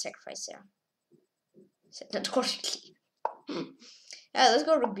need to sacrifice there. Said that correctly. Let's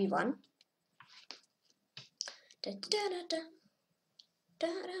go rook b1. Da, da, da, da. Da,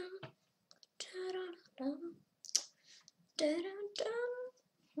 da, da, da, da,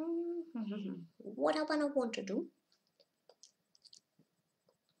 da. What I want to do?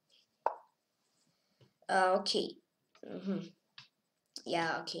 Okay.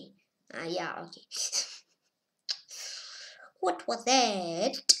 Yeah, okay. Yeah, okay. What was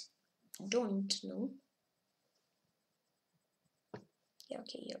that? Don't know. Yeah,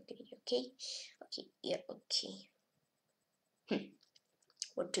 okay, okay, okay. Okay, yeah, okay.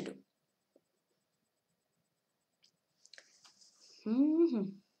 What to do?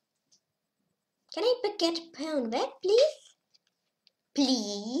 Can I get a pawn back, please?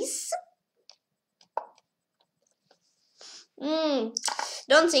 Please?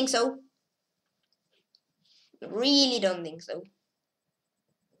 Don't think so. Really don't think so.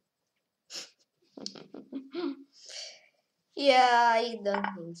 Yeah, I don't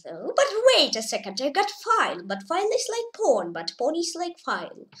think so. But wait a second, I got file. But file is like pawn, but pawn is like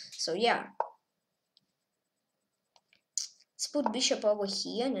file. So yeah. Let's put bishop over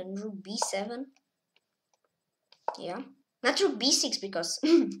here and then rook b7. Yeah. Not rook b6 because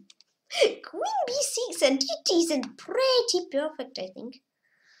queen b6 and it isn't pretty perfect, I think.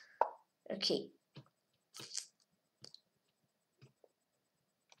 Okay.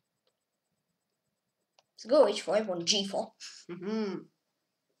 Let's go h4, I want g4.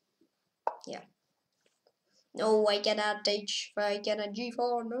 Yeah. No, I cannot h5, I cannot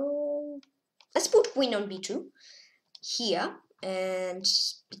g4, no. Let's put queen on b2 here, and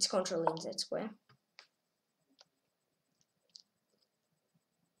it's controlling that square.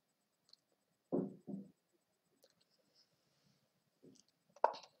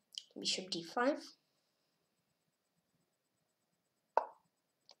 Bishop d5.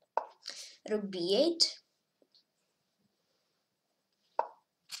 Rook b8.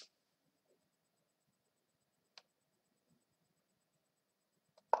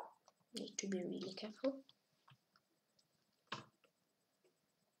 Need to be really careful.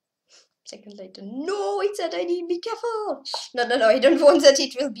 Second later, no, it said I need to be careful. No, I don't want that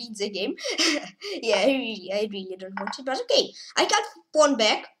it will be in the game. Yeah, I really don't want it, but okay. I got pawn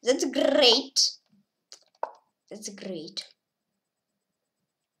back. That's great. That's great.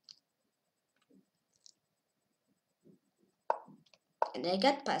 And I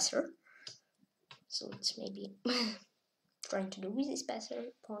got passer. So it's maybe trying to do with this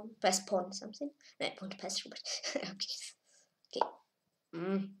passer pawn. Pass pawn something. No, I want passer, but okay.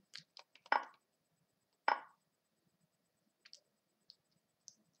 Okay.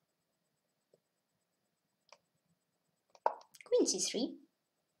 Queen c3.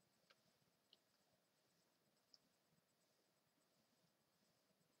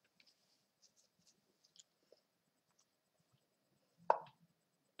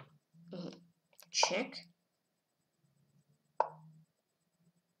 Check.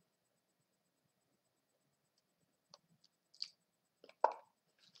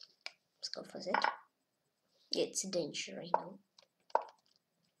 Let's go for that. Yeah, it's a danger, I know.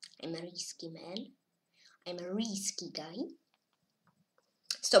 I'm a risky man. I'm a risky guy.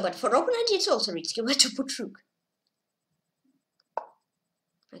 So, but for opponent it's also risky where to put rook.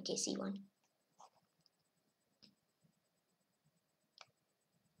 Okay, c1.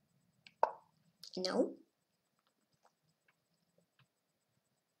 No.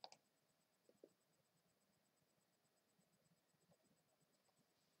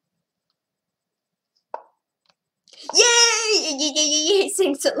 Yay!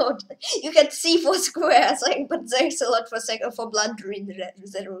 Thanks a lot. You can see for squares, but thanks a lot for blundering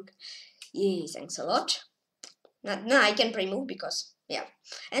the rook. Yay, thanks a lot. Now I can pre-move because, yeah.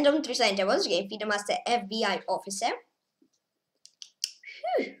 And on 3 intervals, game FIDE Master FBI officer.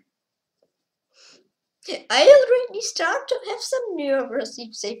 Whew. I already start to have some nervous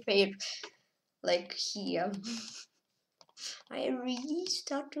if they fail, like here. I really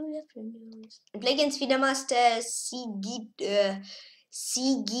start to have news. And play against Grandmaster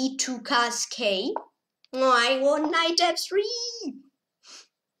Cg2K. Oh, I want knight f3.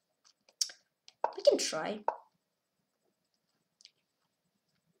 We can try.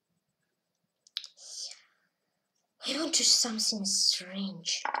 I want to do something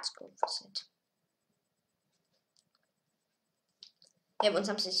strange. Let's go for that. I want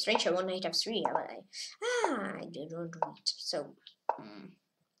something strange. I want knight f3. But I don't do it. So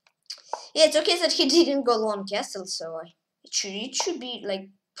yeah, it's okay that he didn't go long castle. So it should be like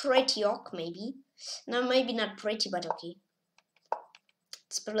pretty ok maybe. No, maybe not pretty, but okay.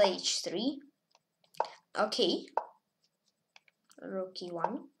 Let's play h3. Okay. Rook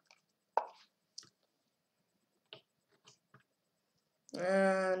e1.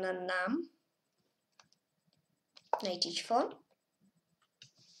 Nam. Knight h4.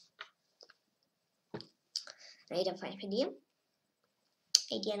 Knight f5 idea.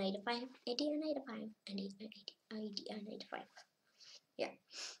 Idea knight f5. Idea knight f5. Idea knight f5. Yeah.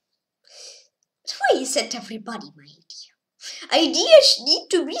 That's why you said everybody my idea. Ideas need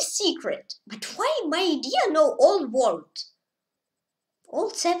to be secret. But why my idea know all world? All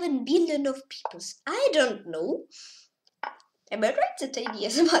 7 billion of peoples. I don't know. Am I right that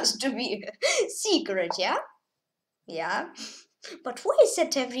ideas must to be secret, yeah? Yeah. But why is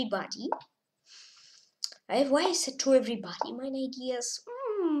that everybody? Why is it to everybody my ideas?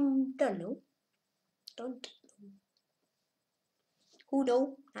 Don't know. Don't know. Who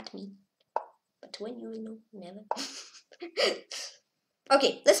know? Not me. But when you will know, never.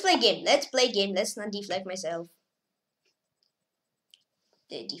 Okay, let's play game. Let's play game. Let's not deflect myself.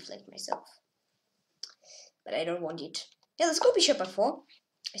 Deflect myself. But I don't want it. Yeah, let's go bishop f4.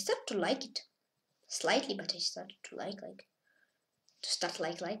 I start to like it. Slightly, but I started to like. To start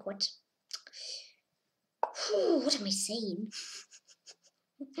like what? What am I saying?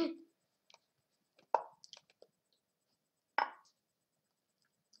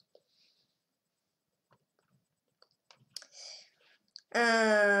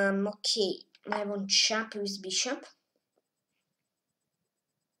 Okay. I want chop with bishop.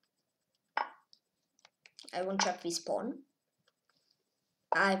 I want chop with pawn.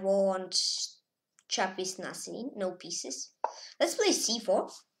 I want chop with nothing, no pieces. Let's play c4.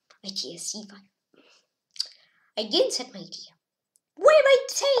 Idea c5. I didn't set my idea. Why am I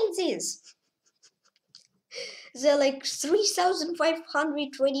saying this? There are like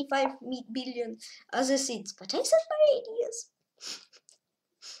 3,525 billion other seats, but I set my ideas.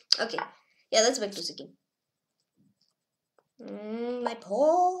 Okay, yeah, let's back to the game. My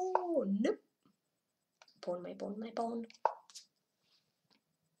pawn. My pawn.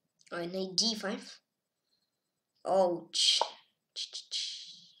 Oh, and knight d5. Ouch.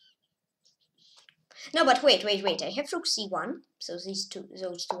 No, but wait. I have rook c1, so those two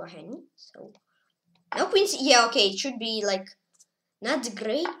are hanging. So now queen c. Yeah, okay, it should be like not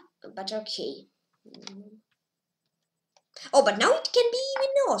great, but okay. Oh, but now it can be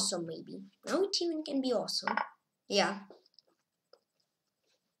even awesome, maybe. Now it even can be awesome. Yeah.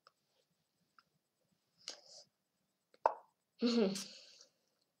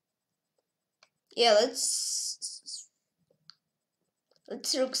 Yeah, let's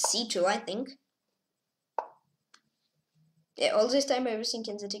rook c2, I think. Yeah, all this time I was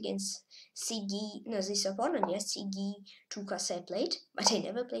thinking that against Cg, no, this opponent, yes, Cg2 I played, but I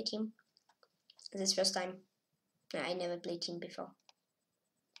never played him this first time. No, I never played him before.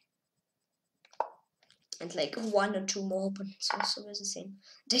 And like 1 or 2 more opponents also were the same.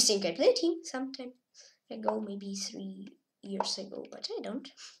 I think I played him sometime ago, maybe 3 years ago, but I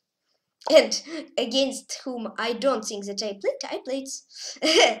don't. And against whom I don't think that I played.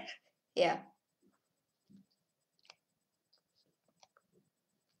 Yeah.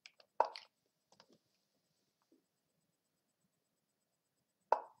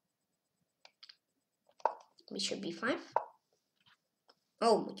 Bishop b5.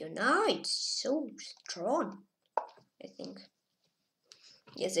 Oh, your knight so strong, I think.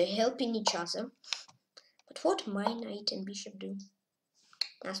 Yes, they're helping each other. But what my knight and bishop do?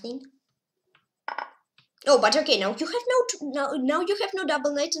 Nothing. Oh, but okay, now you have now you have no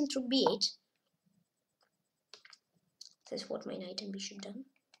double knight and rook b8. That's what my knight and bishop done.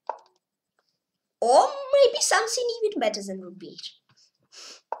 Or maybe something even better than rook b8.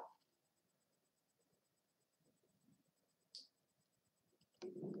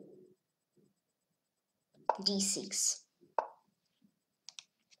 d6.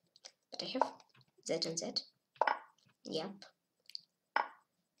 But I have z and z. Yep.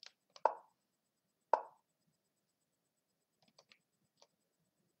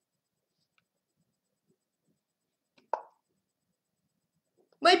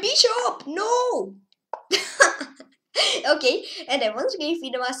 My bishop! No! Okay, and I once gave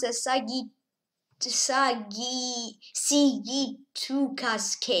Finamaster Sigi to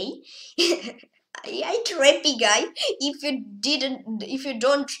Cascade. I trippy guy. If you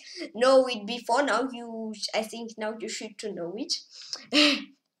don't know it before, I think now you should to know it.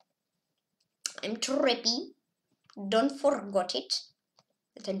 I'm trippy. Don't forget it.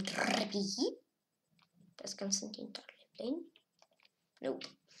 That I'm trippy. Does Constantine totally playing? Nope.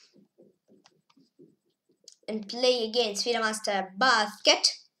 And play against Finamaster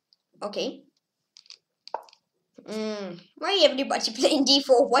Basket. Okay. Why everybody playing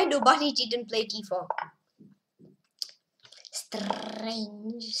d4? Why nobody didn't play d4?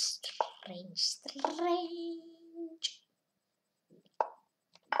 Strange.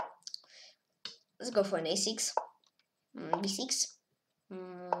 Let's go for an a6. b6.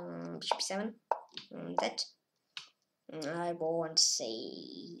 Bishop b7. That. I won't say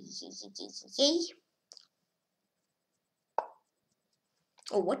yay.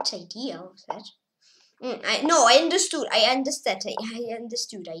 Oh, what idea was that? I understood. I understand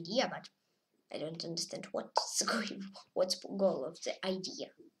idea, but I don't understand what's goal of the idea.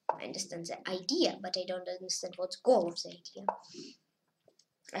 I understand the idea, but I don't understand what's goal of the idea.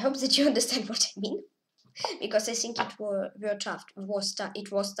 I hope that you understand what I mean, because I think it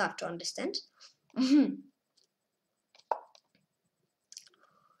was tough to understand.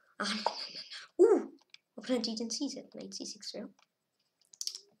 Ooh, opponent didn't see that. Knight c6 real.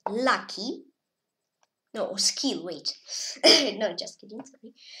 Lucky. No, skill, wait. No, just kidding,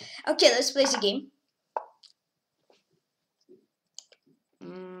 sorry. Okay, let's play the game.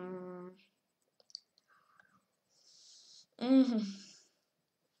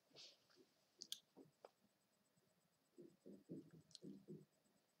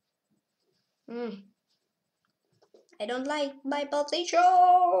 I don't like my position.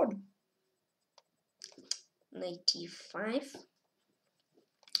 Knight d5.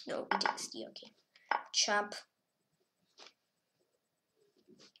 No, it takes d, okay. Chop.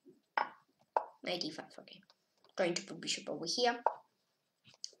 Knight d5, okay. Trying to put bishop over here.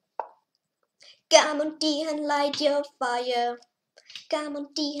 Come on, Tykhon, light your fire. Come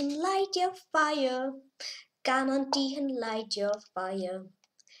on, Tykhon, light your fire. Come on, Tykhon, light your fire.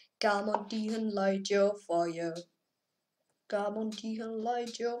 Come on, Tykhon, light your fire. Come on, Tykhon,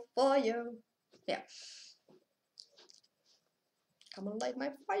 light your fire. Yeah. Come on, light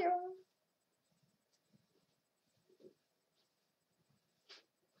my fire.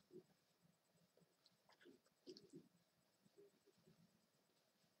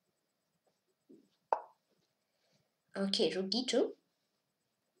 Okay, rook d2.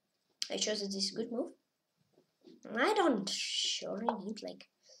 I chose that this is a good move. I don't surely need like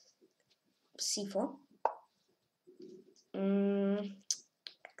c4.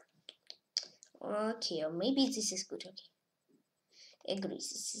 Okay, or maybe this is good. Okay, I agree.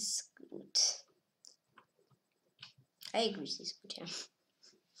 This is good. I agree. This is good. Yeah.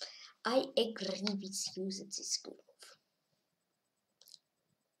 I agree with you that this is good move.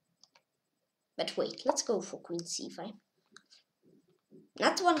 But wait, let's go for queen c5.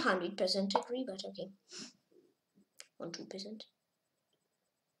 Not 100% agree, but okay. 1-2%.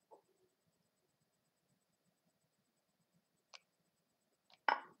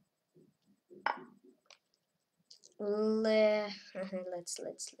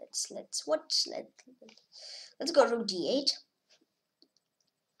 Let's go rook d8.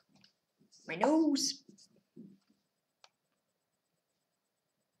 My nose.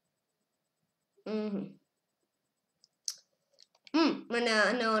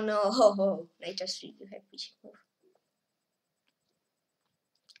 No. Ho. Knight f3. You have bishop move.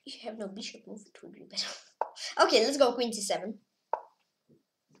 If you have no bishop move, it would be better. Okay, let's go queen c7.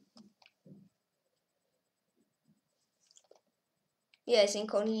 Yeah, I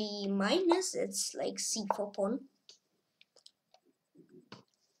think only minus. It's like c4 pawn.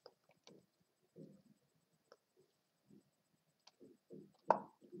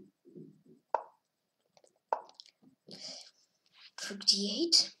 Rook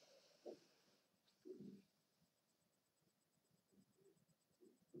d8.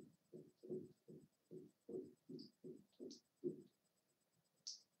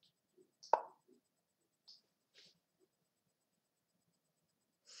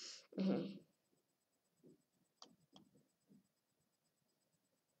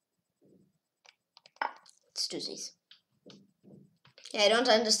 Let's do this. Yeah, I don't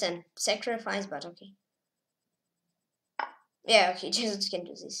understand. Sacrifice, but okay. Yeah, okay, Jesus can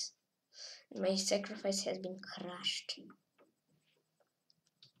do this. My sacrifice has been crushed.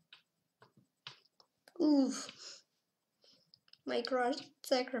 Oof. My crush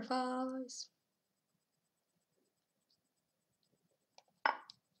sacrifice.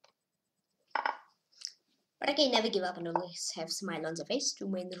 But I can never give up and always have a smile on the face. Two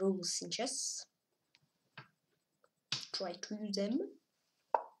main rules in chess. Try to use them.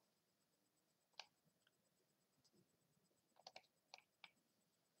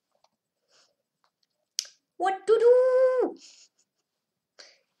 What to do?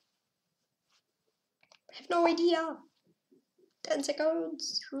 I have no idea. 10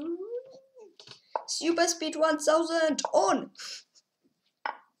 seconds. Super speed 1000 on.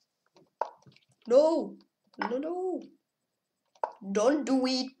 No. No. Don't do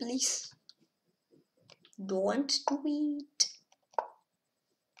it, please. Don't do it.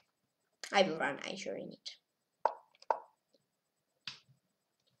 I will run. I sure in it.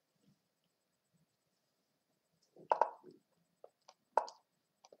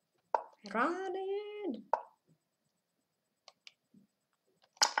 Running.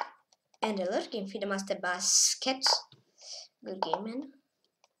 And alert game feed master basket. Good game, man.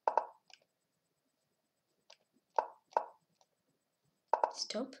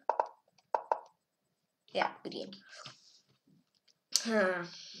 Stop. Yeah, good game. I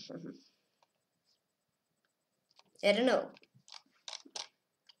don't know.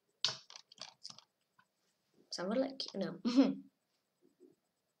 Someone like, no.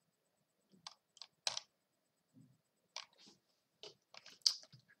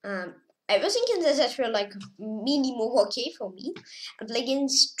 I was thinking that felt like minimum okay for me. I'm playing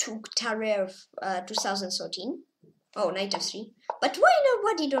against Cherniaiev 2013. Oh, knight f3. But why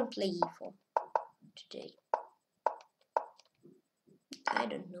nobody don't play e4 today? I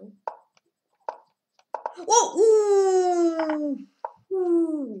don't know. Oh,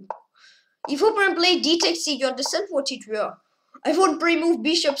 ooh. If opponent play d takes c, you understand what it were. I won't pre-move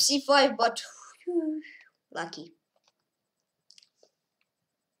bishop c5, but lucky.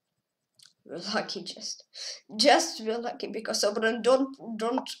 We're lucky, just we're lucky because opponent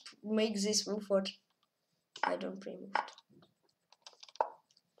don't make this move for. I don't pre-move.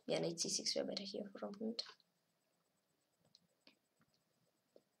 Yeah, knight c6 were better here for opponent.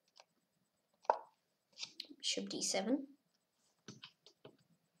 Bishop d7.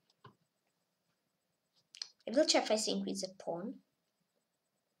 I will check if I think with the pawn.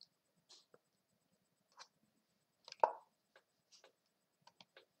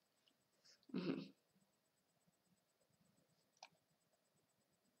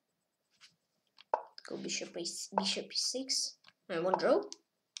 Go bishop e6. I want draw.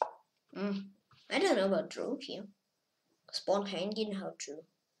 I don't know about draw here. Spawn hanging, how to.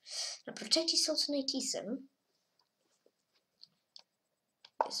 Now protect is also knight e7.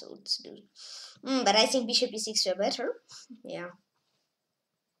 Okay, so let's do. But I think bishop e6 were better. Yeah.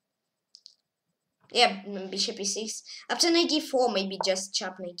 Yeah, bishop e6. After knight e4, maybe just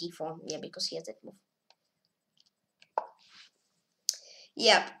chop knight e4. Yeah, because he has that move.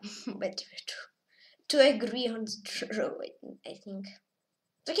 Yep, but to agree on the draw, I think.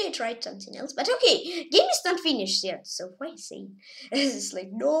 Okay, I tried something else, but okay, game is not finished yet, so why say? It's like,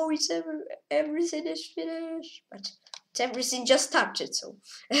 no, it's everything is finished, but it's everything just started, so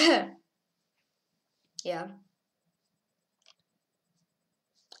yeah.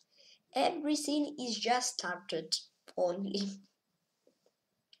 Everything is just started only.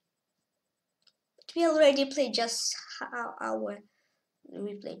 But we already played just hour.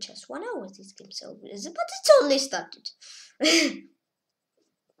 We played just 1 hour this game, so but it's only started.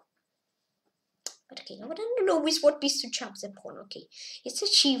 But okay, I don't know with what piece to chop the pawn. Okay, it's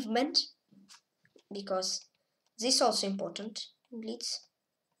achievement because this is also important. Blitz.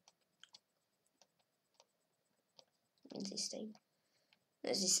 This time.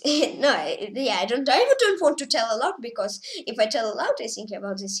 This no, yeah, I don't want to tell aloud because if I tell aloud, I think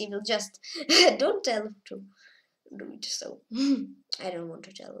about this. He will just don't tell to do it. So I don't want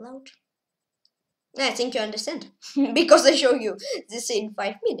to tell aloud. I think you understand because I show you this in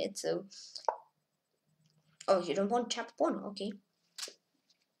 5 minutes. So oh, you don't want chop pawn? Okay.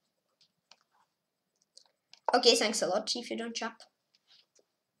 Okay, thanks a lot. If you don't chop.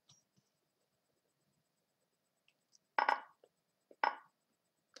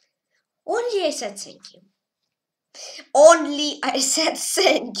 Only I said thank you. Only I said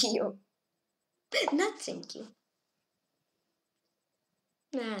thank you. Not thank you.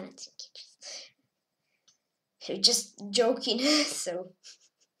 Nah, not thank you. You're just joking, so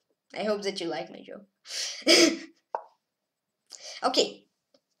I hope that you like my joke. Okay.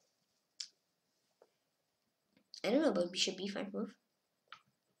 I don't know about bishop b5 move.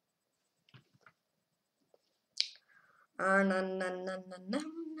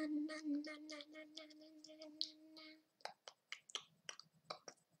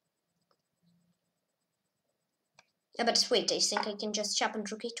 Yeah, but wait, I think I can just chop on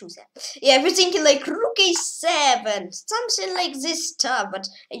rook a2 there. Yeah, I was thinking like rook a7, something like this stuff, but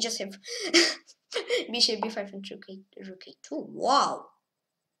I just have bishop b5 and rook a2. Wow.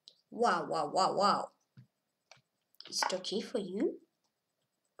 Wow, wow, wow, wow. Is it okay for you?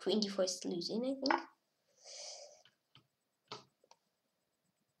 Queen d4 is losing, I think.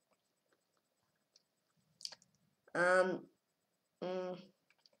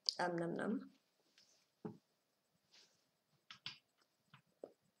 Num num.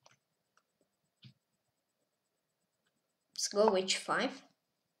 Let's go h5.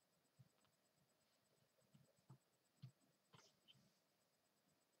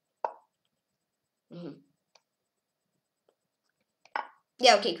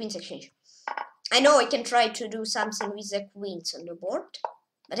 Yeah, okay, queen's exchange. I know I can try to do something with the queens on the board,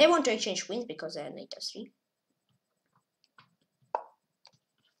 but I want to exchange queens because they are knight f3.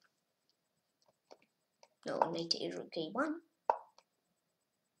 No, knight rook a1.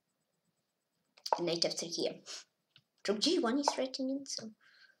 Knight f3 here. Rook g1 is threatening, so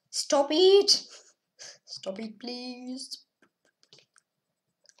stop it! Stop it, please.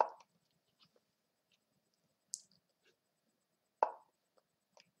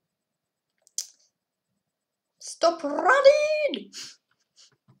 Stop running!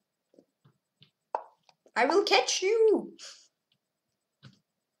 I will catch you!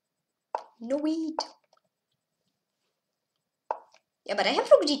 No it. Yeah, but I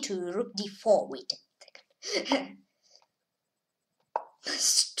have rook d2, rook d4. Wait a second.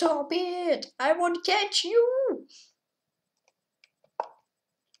 Stop it! I won't catch you!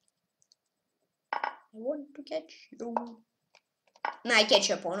 I want to catch you. No, I catch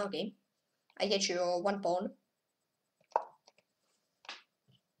your pawn, okay. I catch your one pawn.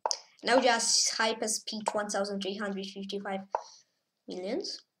 Now just hyper speed 1355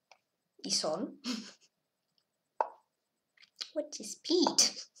 millions is on. What is speed?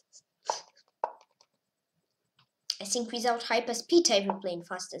 I think without hyper speed I will play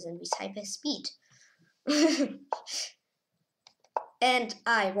faster than with hyper speed. And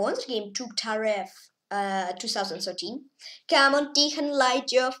I won the game to Taref 2013. Come on, Tykhon,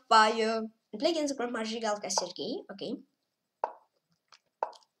 light your fire. And play against the Grandmaster Galka Sergei. Okay.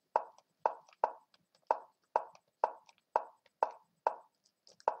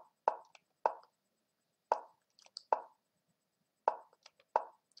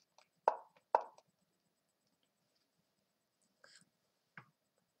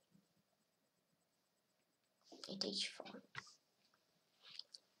 At h4.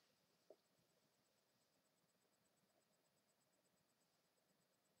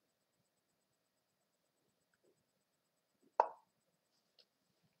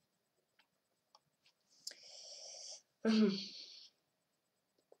 Let's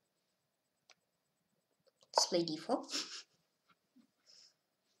play d4.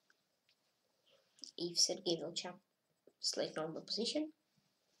 If Sergei will chop, it's like normal position.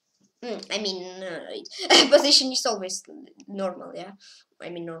 I mean, position is always normal, yeah.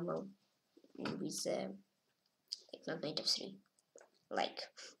 I mean normal with like not knight f3, like.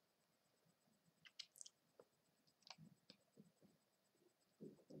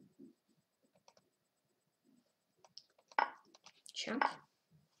 Jump.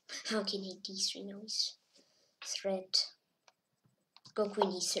 How can knight d3 now is threat? Go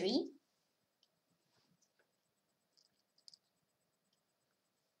queen e3.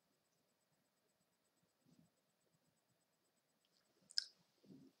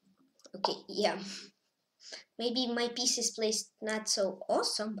 Okay, yeah. Maybe my piece is placed not so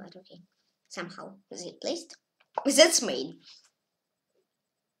awesome, but okay. Somehow is it placed? That's main.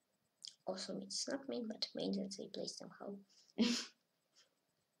 Awesome, it's not main, but main that's a placed somehow.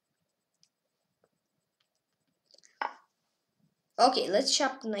 Okay, let's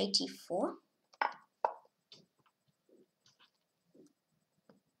chop knight e4.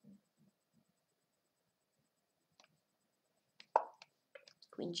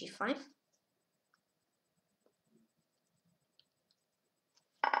 Queen g5.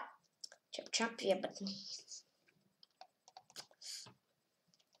 Chop chop, yeah, but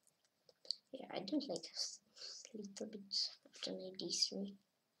yeah, I don't like this little bit after knight d3.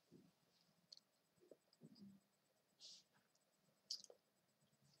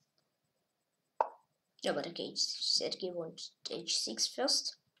 No, but okay, Sergei wants h6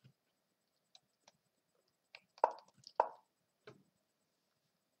 first.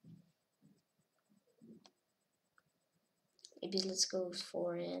 Maybe let's go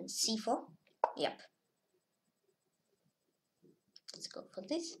for c4. Yep. Let's go for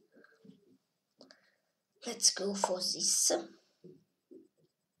this. Let's go for this.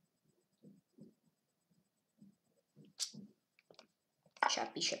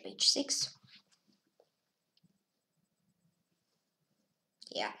 Chap bishop h6.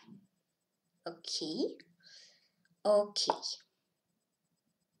 Yeah. Okay. Okay.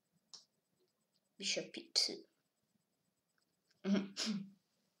 Bishop e2.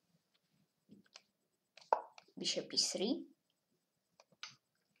 Bishop e3.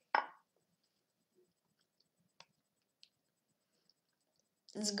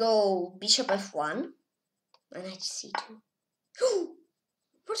 Let's go bishop f1 and knight c2.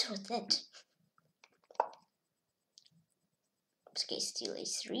 What was that? Okay, still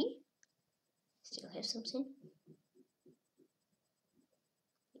a3. Still have something.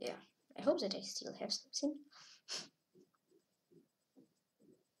 Yeah, I hope that I still have something.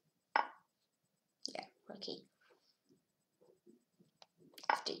 Yeah, okay.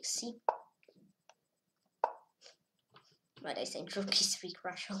 Take c. But I think rook e3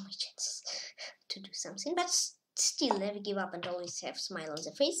 crush all my chances to do something. But still, never give up and always have smile on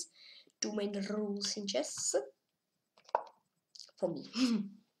the face. Two main rules in chess. For me.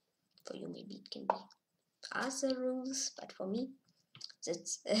 For you, maybe it can be other rules, but for me,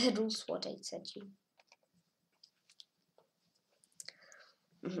 that's rules what I said you.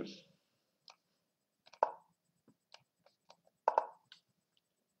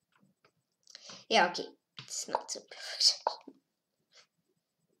 Yeah, okay. It's not so perfect.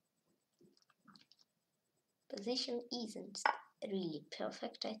 Position isn't really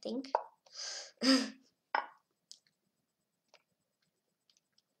perfect, I think.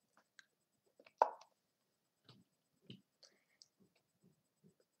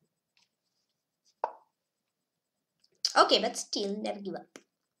 Okay, but still, never give up.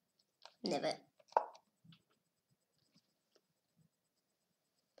 Never.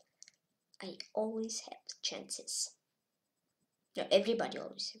 I always have chances. No, everybody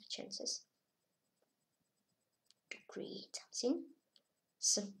always has chances to create something.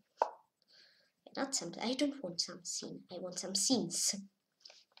 So, not something. I don't want some scene. I want some scenes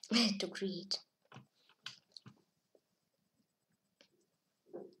to create.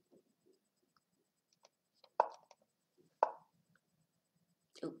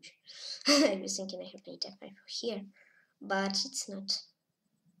 Oops. I was thinking I have made f5 here, but it's not.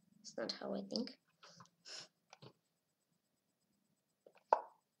 It's not how I think.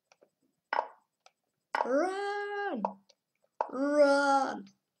 Run! Run!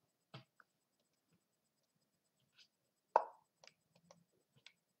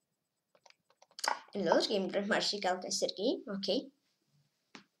 Another game, Grandmaster Sergey. Okay.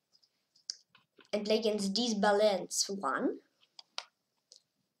 And play against Disbalance 1.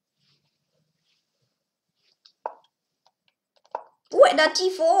 Wait, not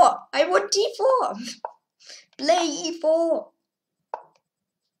d4! I want d4! Play e4!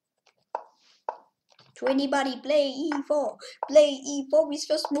 To anybody, play e4! Play e4 with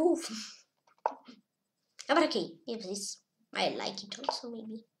first move! But okay, if this, I like it also,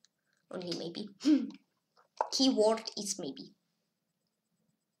 maybe. Only maybe. Keyword is maybe.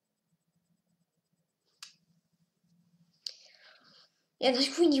 Yeah,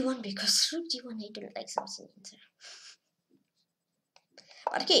 not queen d1 because rook d1 I don't like something in there.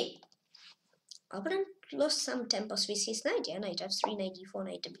 But okay. Opponent lost some tempos with his knight. Yeah, knight f3, knight d4,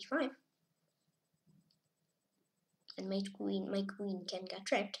 knight b5. And my queen can get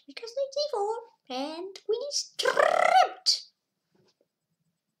trapped because knight d4 and queen is trapped.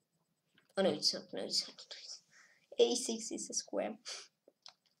 Oh no, it's not. No, it's not. A6 is a square.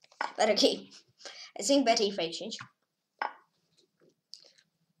 But okay, I think better if I change.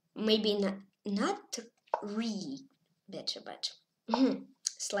 Maybe not really better, but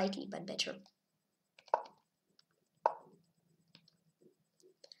slightly, but better.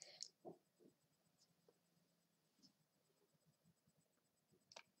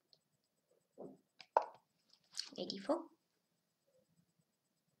 Knight d4.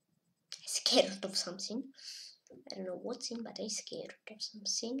 Scared of something. I don't know what's in, but I'm scared of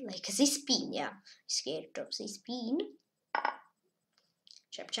something. Like this pin, yeah. Scared of this pin.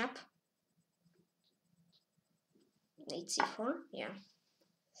 Chop chop. Knight c4, yeah.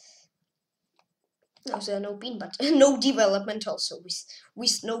 No, there are no pin, but no development also.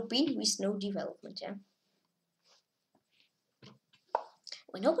 With no pin, with no development, yeah.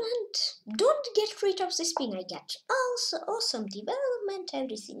 When opponent don't get rid of this pin, I get also awesome development.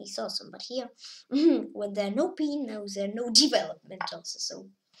 Everything is awesome, but here, when there are no pin, now there are no development also. So,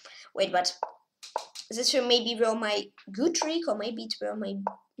 wait, but this maybe were my good trick, or maybe it were my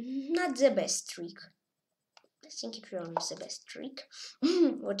not the best trick. I think it were the best trick.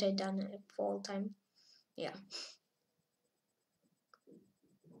 What I done for all time, yeah.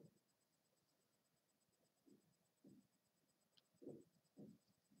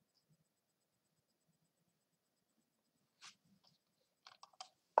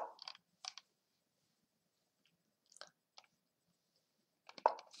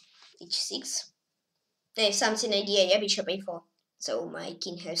 h6. I have something idea, yeah, bishop a4. So my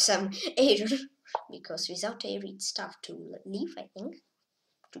king has some error, because without error it's tough to leave, I think,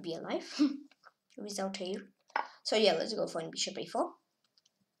 to be alive, without error. So yeah, let's go for bishop a4.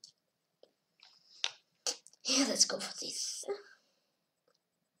 Yeah, let's go for this.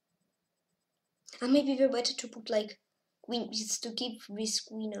 And maybe we're better to put like queen, just to keep this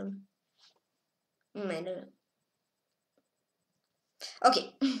queen on. I don't know.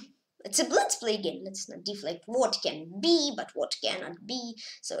 Okay, it's a blitz play game. Let's not deflect what can be, but what cannot be.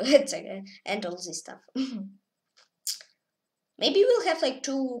 So let's end all this stuff. Maybe we'll have like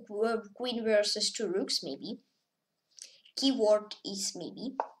two queen versus two rooks, maybe. Keyword is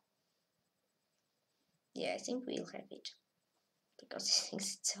maybe. Yeah, I think we'll have it. Because I think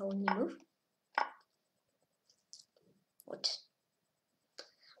it's the only move. What?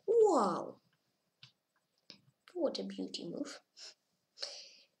 Wow! What a beauty move.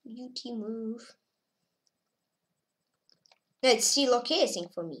 Beauty move. No, it's still okay, I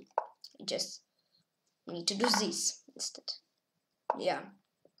think, for me. I just need to do this instead. Yeah.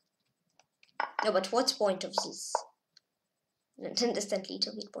 No, but what's point of this? I don't understand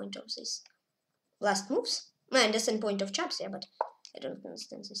little bit point of this. Last moves? I understand point of chops, yeah, but I don't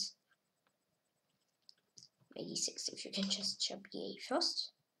understand this. My e6, if you can just chop e8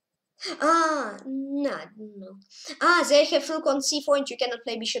 first. Ah, no. Ah, they have rook on c4 and you cannot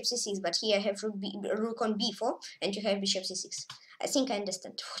play bishop c6, but here I have rook on b4 and you have bishop c6. I think I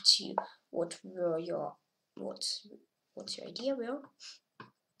understand what's your idea, Will?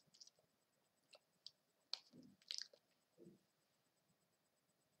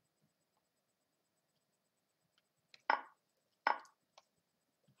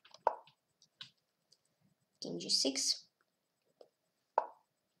 King g6.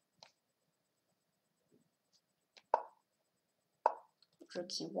 Rook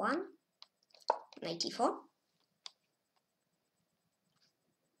e1. Knight e4.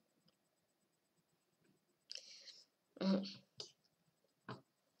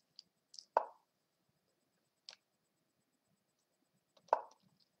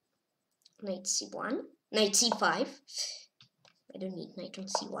 Knight c1. Knight c5. I don't need knight on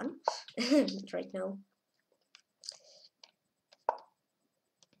c1 right now.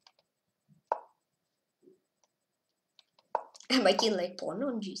 My king like pawn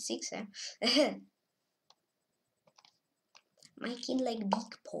on g6, eh? My king like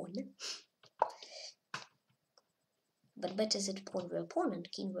big pawn. But better that pawn were pawn and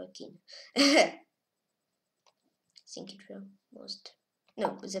king were king. I think it will most...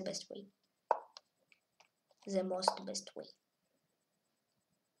 No, the best way. The most best way.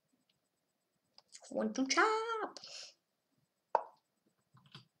 Want to chop?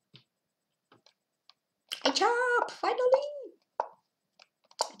 I chop! Finally!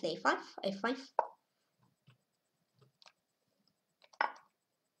 I play 5, f5.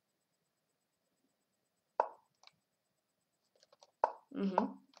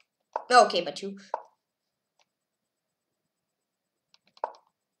 Okay, but you...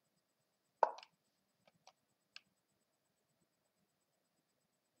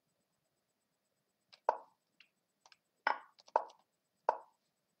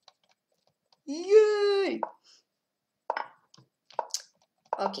 Yay!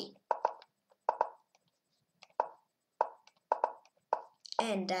 Okay.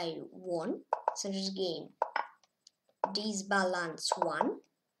 And I won. So this game. Disbalance 1.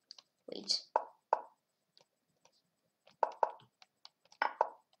 Wait.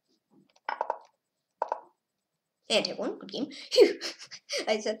 And I won. Good game. Phew.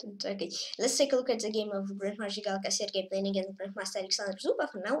 I thought, okay. Let's take a look at the game of Grandmaster Galka Sergey playing against Grandmaster Alexander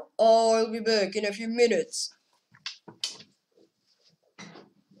Zubov. And now I'll be back in a few minutes.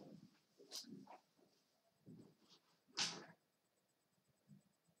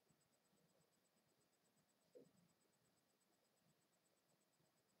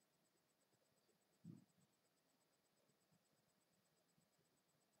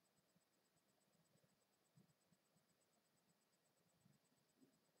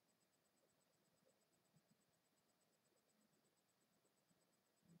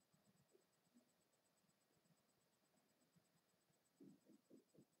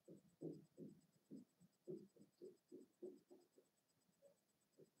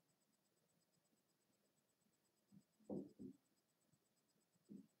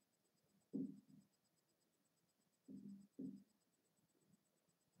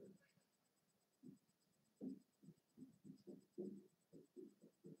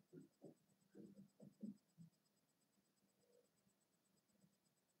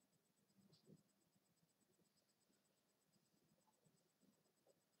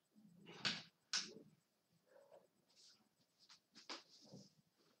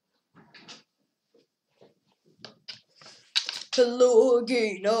 Hello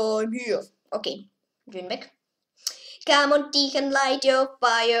again, I'm here. Okay, join back. Come on, Tykhon, light your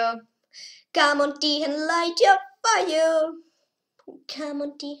fire. Come on, Tykhon, light your fire. Come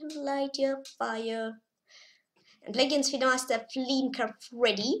on, Tykhon, light your fire. And Legends Master Flame Card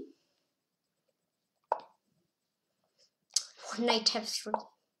ready. Knight have 3.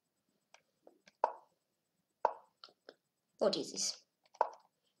 What is this?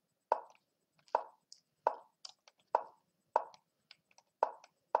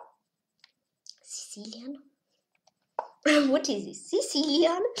 Sicilian? What is this?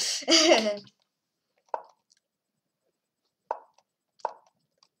 Sicilian?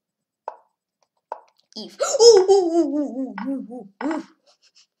 Eve.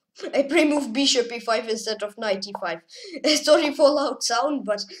 I pre-move bishop e5 instead of knight e5. Sorry for loud sound,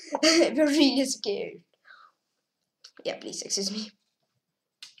 but I'm really scared. Yeah, please excuse me.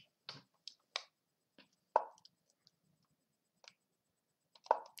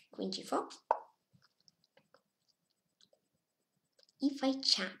 Queen g4. If I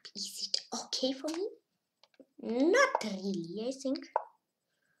jump, is it okay for me? Not really, I think.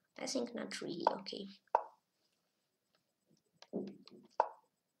 I think not really okay.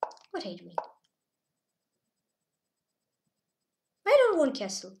 What are you doing? I don't want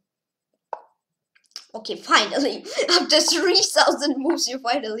castle. Okay, finally. After 3,000 moves, you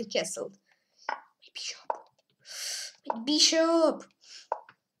finally castled. My bishop. My bishop.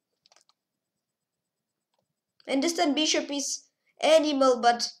 I understand bishop is animal,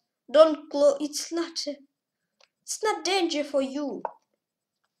 but don't close. It's not danger for you.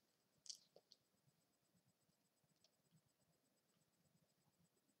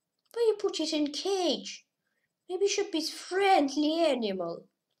 Why you put it in cage? My bishop is friendly animal.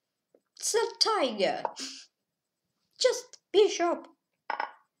 It's not tiger. Just bishop.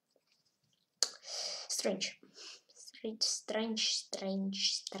 Strange.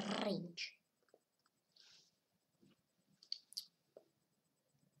 Strange.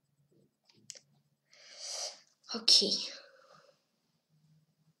 Okay.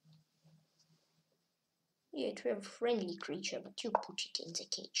 Yeah, it will have a friendly creature, but you put it in the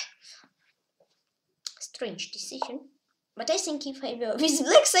cage. Strange decision. But I think if I were with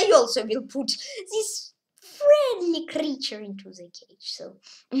blacks, I also will put this friendly creature into the cage. So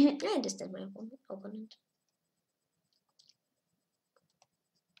I understand my opponent.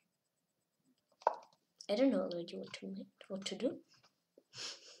 I don't know already what to do.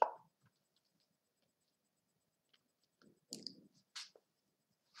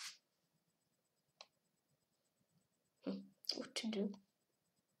 What to do?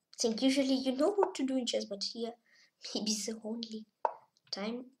 I think usually you know what to do in chess, but here maybe it's the only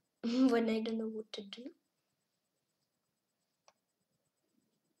time when I don't know what to do.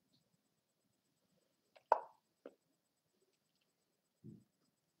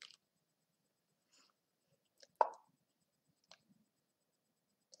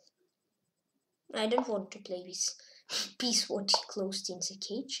 I don't want to play with piece what closed in the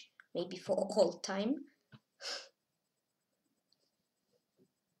cage, maybe for all time.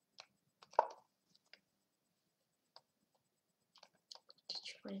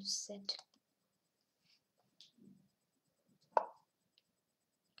 What is that?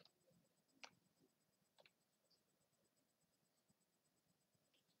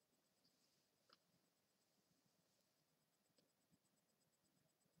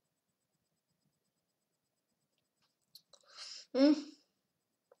 Can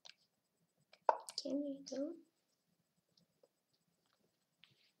we go?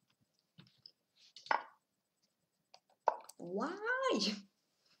 Why?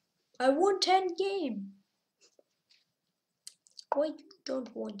 I want end game. Why you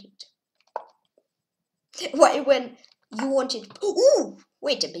don't want it? Why when you want it? Ooh!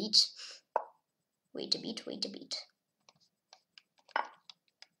 Wait a bit. Wait a bit.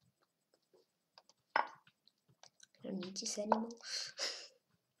 I don't need this anymore.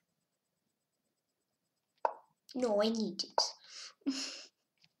 No, I need it.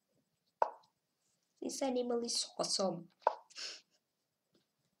 This animal is awesome.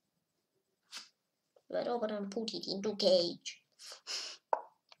 But I'm gonna put it into cage.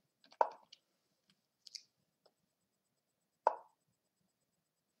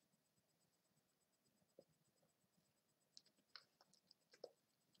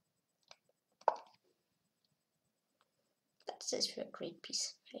 That's a great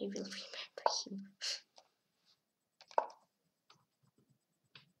piece. I will remember him.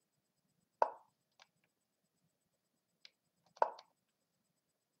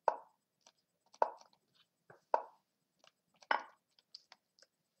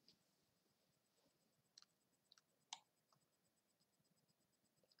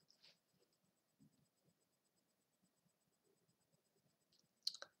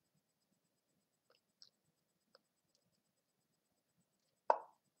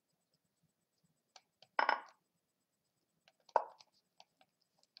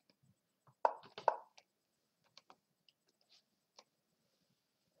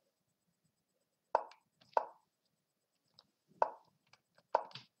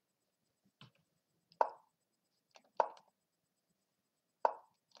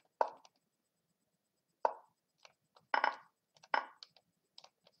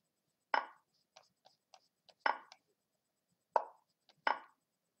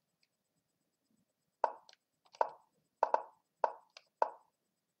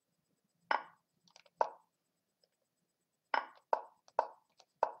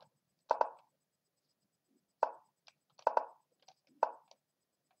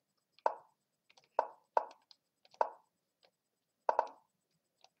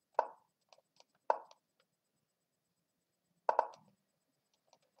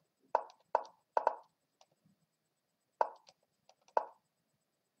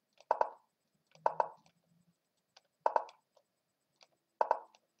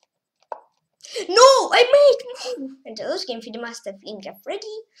 I made move! And the last game for the master fling up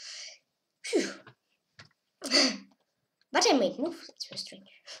ready. Phew. But I made move. That's very strange.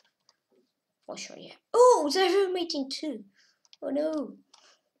 For sure, yeah. Oh, they're mating too. Oh no.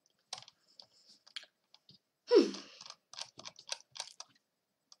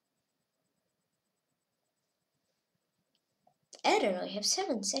 I don't know, I have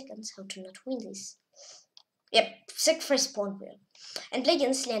 7 seconds how to not win this. Yep, sacrifice pawn wheel. And play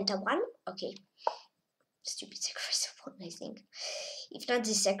against Lenta 1. Okay. Stupid sacrifice of pawn, I think. If not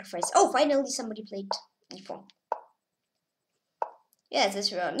this sacrifice. Oh, finally somebody played e4. Yeah,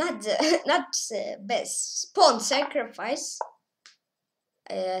 this was not the best pawn sacrifice.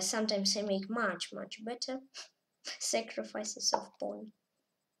 Sometimes I make much better sacrifices of pawn.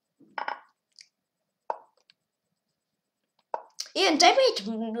 Yeah, and I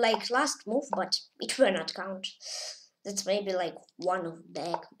made like last move, but it will not count. That's maybe like one of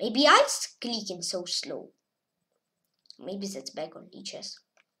deck. Maybe I clicking so slow. Maybe that's back on lichess.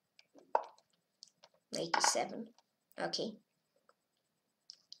 87. Okay.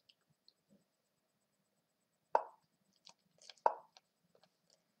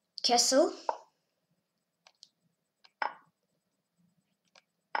 Castle.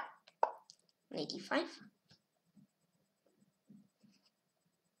 '85.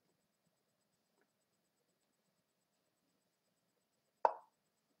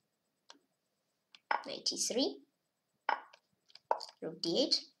 '93. Rook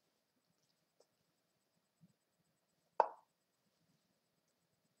d8.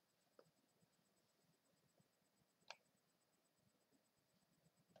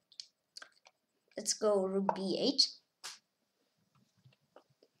 Let's go rook b8.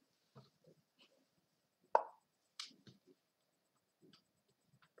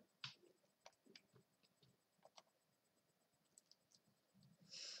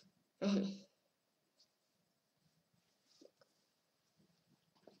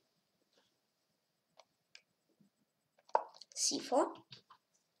 C4.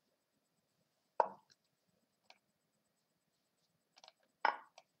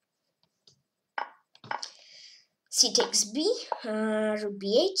 C takes B. Rook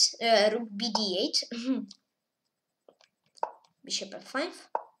b8. Rook bd8. Bishop f5.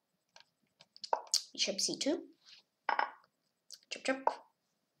 Bishop c2. Chop chop.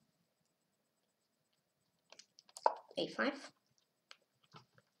 a5.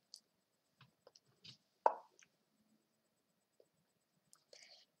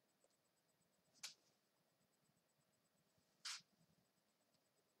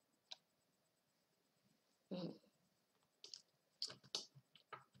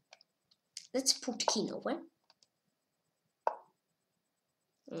 Let's put king over.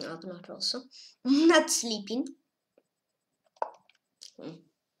 No, not also. Not sleeping.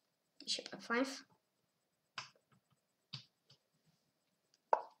 Bishop f5.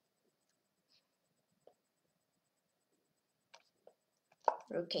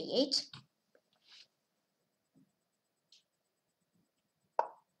 Rook a8.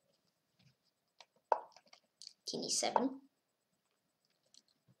 King e7.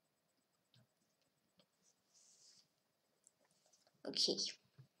 Okay.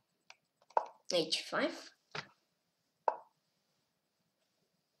 h5.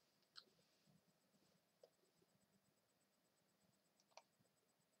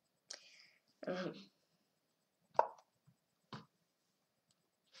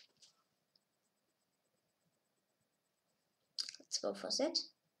 Let's go for that.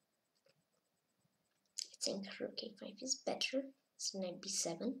 I think rook a5 is better. It's knight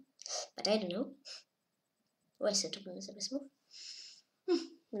b7, but I don't know. Why is it open as a best move?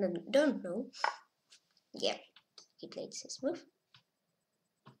 No, don't know. Yeah, he played this move.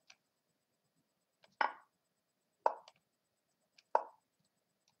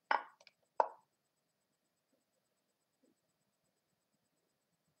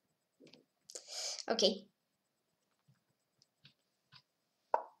 Okay.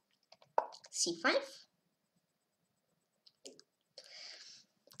 c5.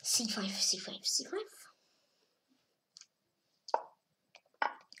 c5, c5, c5.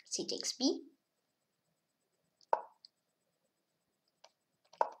 C takes b.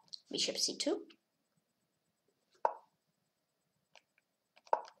 Bishop c2.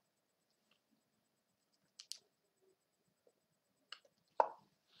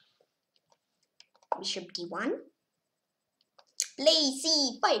 Bishop d1. Play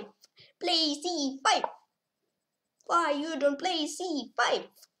c5. Play c5. Why you don't play c5?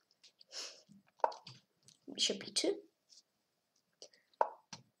 Bishop e2.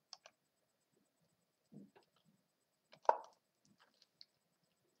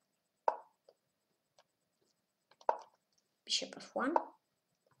 Bishop f1.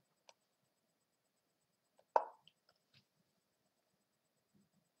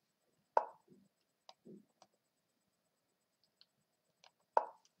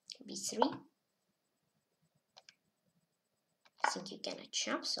 b3. I think you cannot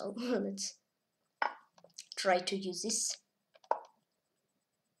chop, so let's try to use this.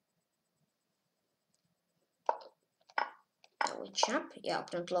 Now we chop. Yeah,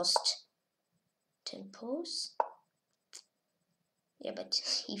 opponent lost tempos. Yeah, but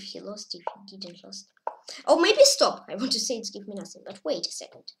if he lost, if he didn't lost. Oh, maybe stop. I want to say it's give me nothing, but wait a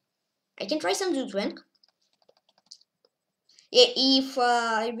second. I can try some Zuzwenk. Yeah, if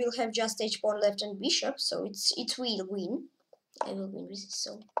I will have just h-pawn left and bishop, so it will win. I will win with this,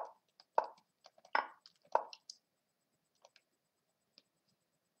 so.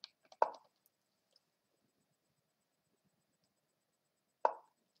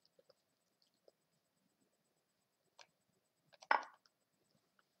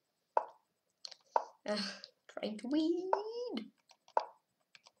 Trying to win.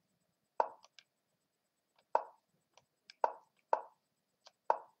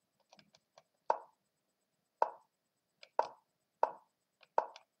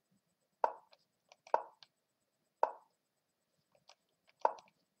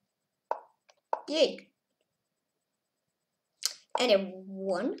 Yay. And I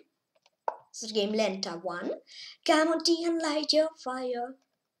won. This game Lenta won. Come on, Tykhon, light your fire.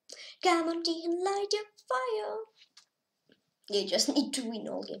 Come on, Tykhon, light your fire. You just need to win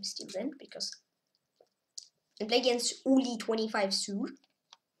all games till then, because I play against Uli 25 Sur.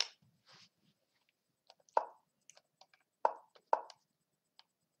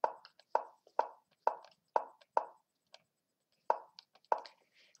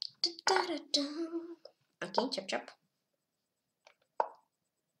 Okay, chop chop.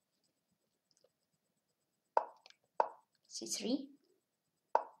 C3.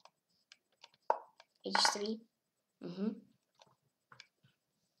 H3.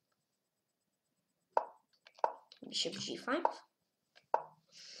 Bishop G5.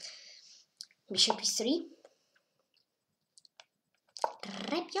 Bishop E3.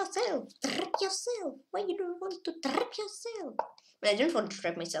 Trap yourself! Trap yourself! Why you don't want to trap yourself? Well, I don't want to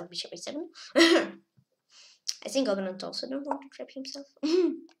trap myself. Bishop A7. I think opponent also don't want to trap himself.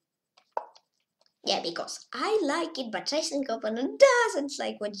 Yeah, because I like it, but I think opponent doesn't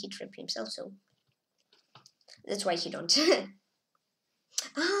like when he trap himself, so that's why he don't. This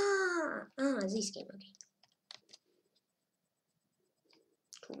game, okay.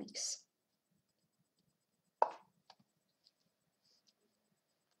 2 weeks.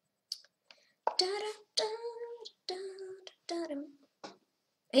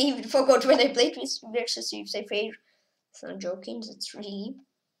 I even forgot when I played with versus if I fair. It's not joking, that's really.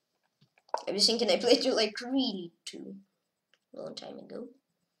 I was thinking I played you like really too long time ago.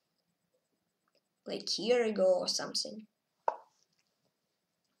 Like a year ago or something.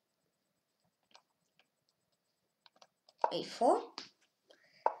 A4.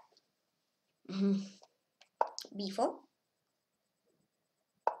 B4.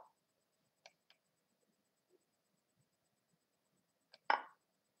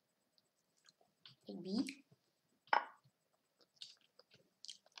 B.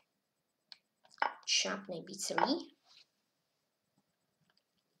 Sharp knight B3.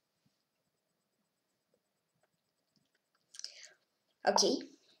 Okay.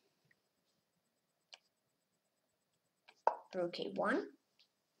 Rook A1.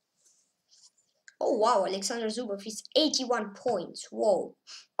 Oh wow, Alexander Zubov is 81 points. Whoa.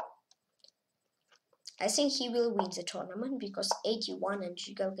 I think he will win the tournament because 81 and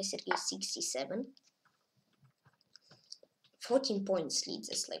Zhigalka Sergei 67. 14 points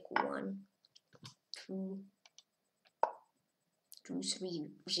leads us like 1, 2, 2, 3.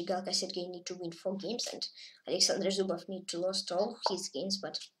 Zhigalka Sergei need to win 4 games and Alexander Zubov need to lose all his games,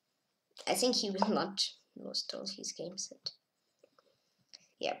 but I think he will not lose all his games. And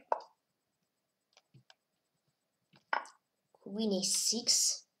yeah. Queen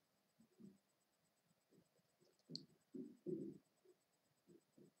A6.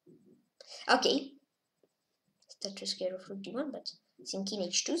 Okay. Start to scare of rook d1, but I think king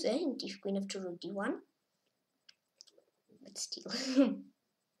h2 there, and if queen f2 rook d1. But still, I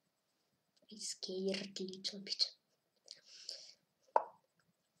scared a little bit.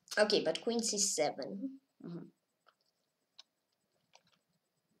 Okay, but queen c7.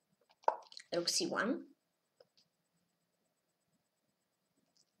 Rook c1.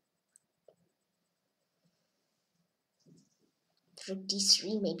 Rook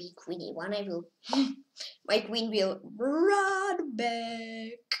d3, maybe queen a1. I will. My queen will run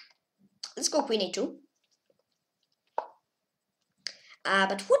back. Let's go queen a2.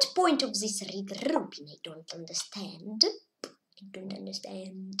 But what point of this regrouping? I don't understand. I don't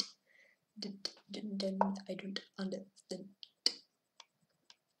understand. I don't understand.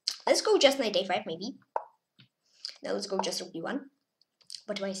 Let's go just knight a5 maybe. Now let's go just rook b1.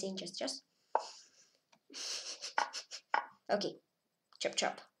 What am I saying? Just? Okay. Chop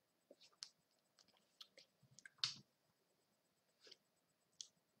chop.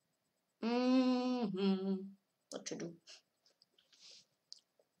 What to do?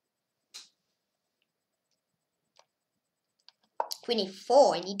 Queen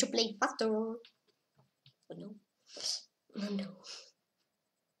a4. I need to play faster. Oh no. Oh no.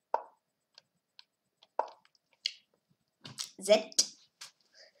 Z.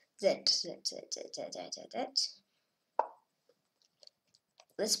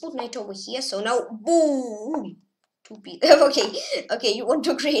 Let's put knight over here. So now, boom. 2 pieces. Okay. You want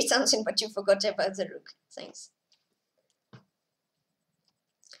to create something, but you forgot about the rook. Thanks.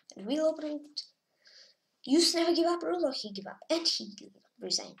 And we'll open it. Use never give up rule, or he give up, and he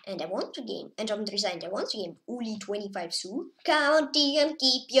resign. And I want to game. And I'm resigned. I want to game. Uli 25 Su. Come on, Tykhon,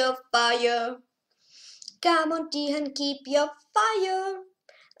 keep your fire. Come on, Tykhon, keep your fire.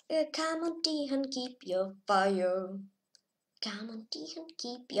 Come on, Tykhon, keep your fire. Come on, Tykhon,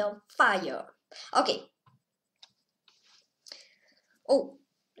 keep your fire. Okay. Oh,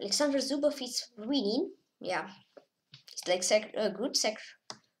 Alexander Zubov is winning. Yeah. It's like good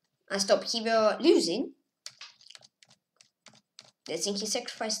stop, he were losing. I think he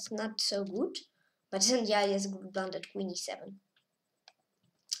sacrificed not so good. But then, yeah, he has a good blunder at Queen e7.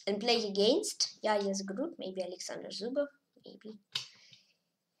 And play against, yeah, he has a good, maybe Alexander Zubov, maybe.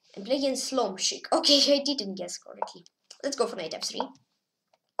 And play against Slomshik. Okay, I didn't guess correctly. Let's go for knight f3.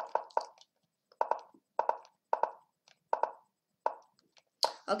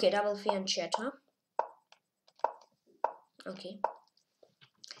 Okay, double fiancetta. Okay.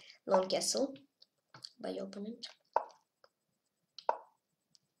 Long castle by opponent.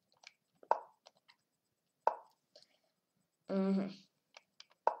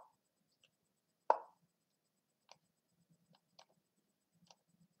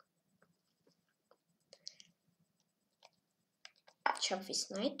 Chop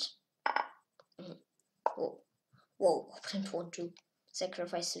this knight. Whoa, opponent want to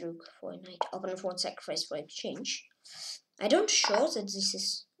sacrifice the rook for a knight. Opponent won't sacrifice for exchange. I don't show that this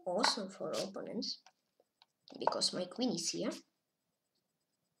is awesome for opponents because my queen is here.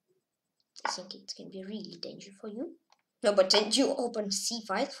 I think it can be really dangerous for you. No, but then you open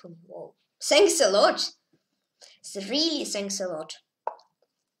c5 for me. Whoa. Thanks a lot. It's really thanks a lot.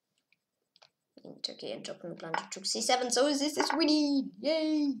 Okay, and opponent planted took c7, so this is winning.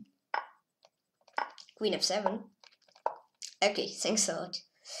 Yay! Queen f7. Okay, thanks a lot.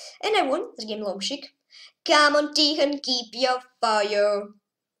 And I won the game Lomshik. Come on, Tykhon, keep your fire.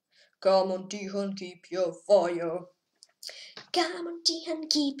 Come on, Tykhon, keep your fire. Come on, Tykhon,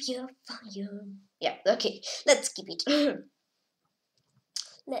 keep your fire. Yeah, okay, let's keep it.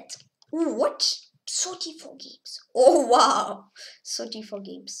 Let's. Ooh, what? 34 games. Oh, wow. 34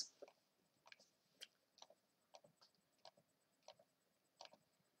 games.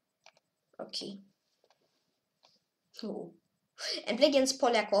 Okay. Oh. And play against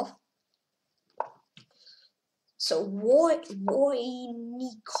Polyakov. So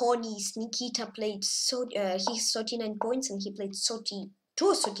Nikita played he's 39 points and he played 32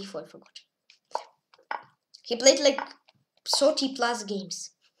 or 34, I forgot. He played like 30 plus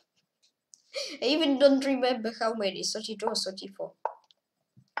games. I even don't remember how many, 32 or 34.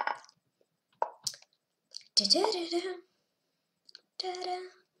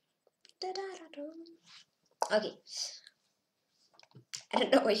 Okay. I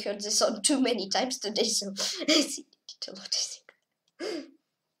don't know, I heard this song too many times today, so I think it a lot, I think.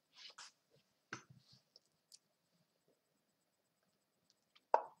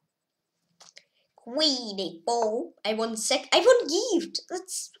 Queen a4. I want gift.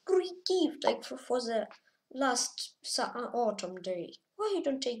 That's great gift, like for the last autumn day. Why you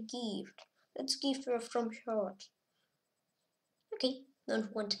don't take gift? That's gift from heart. Okay,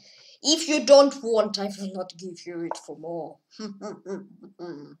 don't want. If you don't want, I will not give you it for more.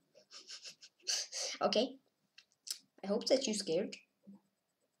 Okay. I hope that you're scared.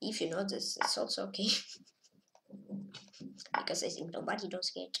 If you're not, it's also okay. Because I think nobody don't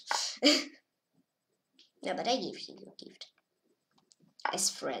scared. No, but I give you a gift. As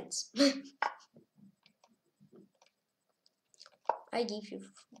friends. I give you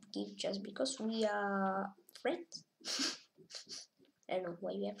gift just because we are friends. I don't know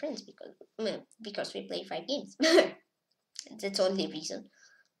why we are friends, because we play 5 games. That's the only reason.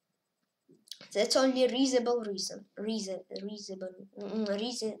 That's only reasonable reason.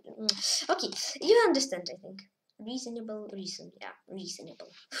 Okay, you understand, I think. Reasonable reason. Yeah,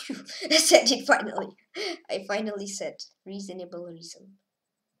 reasonable. I said it finally. I finally said reasonable reason.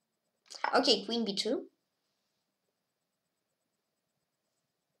 Okay, queen b2.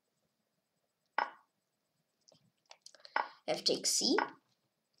 F takes c.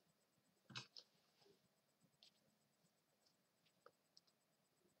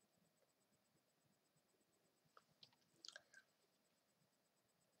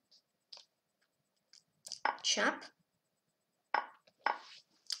 Chap.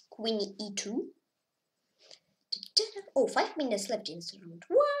 Queen e2. Oh, 5 minutes left in the round.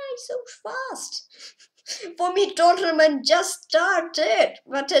 Why so fast? For me, tournament just started,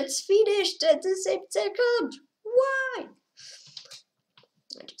 but it's finished at the same second. Why?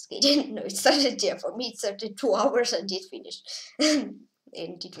 I'm just kidding. No, it started, yeah, for me it started 2 hours and it finished. And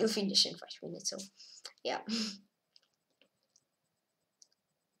it will finish in 5 minutes, so yeah.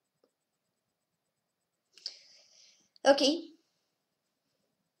 Okay.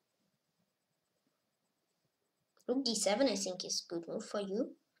 Rook d7 I think is good move for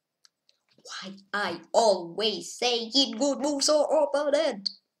you. Why I always say it good moves for opponent.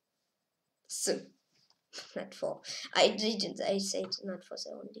 So not for I said not for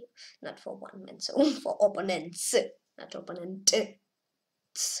the only, not for one man, so for opponents, not opponent.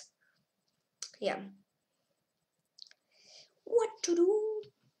 Yeah. What to do?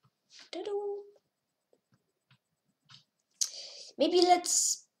 Maybe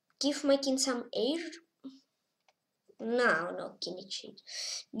let's give my king some air. No, king cheat.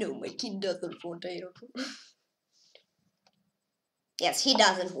 No, my king doesn't want air. Yes, he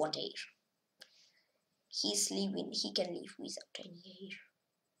doesn't want air. He's leaving. He can leave without any air.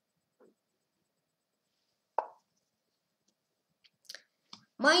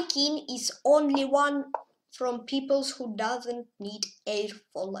 My king is only one from peoples who doesn't need air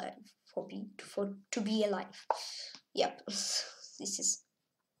for life, to be alive. Yep, this is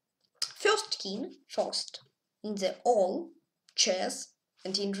first king first in the all chess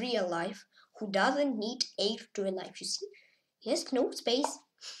and in real life who doesn't need air to alive. You see, he has no space.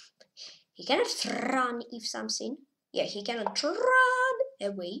 He cannot run if something. Yeah, he cannot run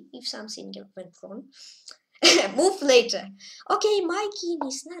away if something went wrong. Move later. Okay, my king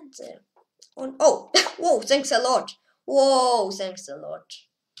is not there. Oh, whoa, thanks a lot. Whoa, thanks a lot.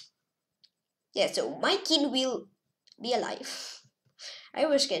 Yeah, so my king will be alive. I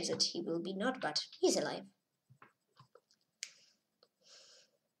was scared that he will be not, but he's alive.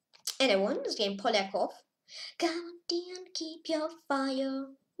 And I won this game, Polyakov. Come on, keep your fire.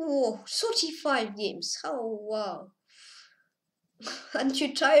 Whoa, 35 games. Oh, wow. Aren't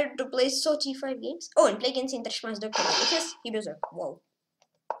you tired to play 35 games? Oh, and play against International Grandmaster because he deserves. Wow.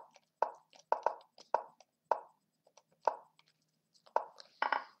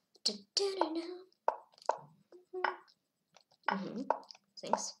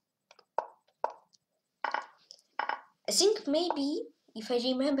 Thanks. I think maybe, if I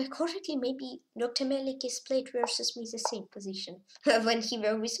remember correctly, maybe Dr. Melikis played versus me the same position when he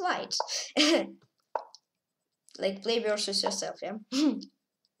were with white. Like play versus yourself, yeah.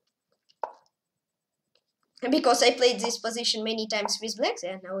 Because I played this position many times with blacks,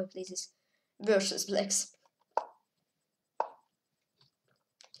 and now I play this versus blacks.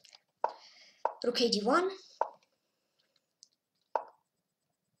 Rook d1.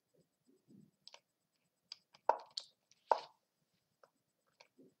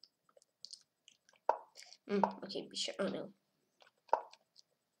 Okay, bishop. Oh no.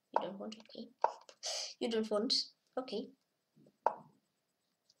 You don't want, okay. You don't want, okay.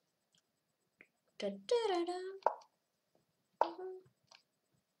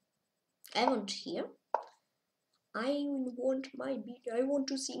 I want here. I want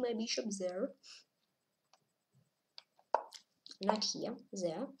to see my bishop there. Not here,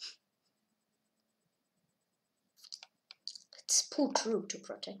 there. Let's put rook to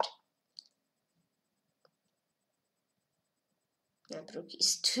protect. That rook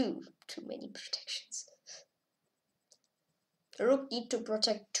is too many protections. The rook need to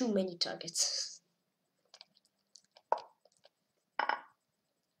protect too many targets.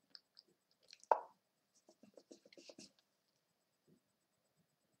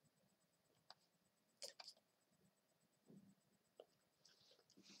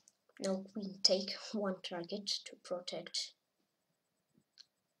 Now queen take one target to protect.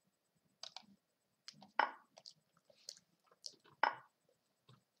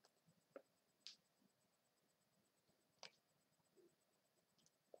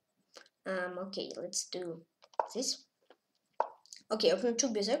 Okay, let's do this. Okay, open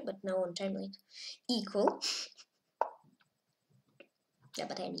 2 berserk, but now on time like equal. Yeah,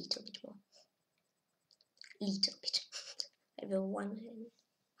 but I need a little bit more. Little bit. I have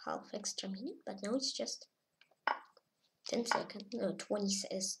 1.5 extra minute, but now it's just 10 seconds. No, 20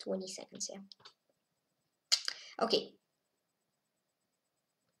 seconds, yeah. Okay.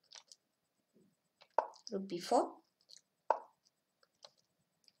 Rook b4.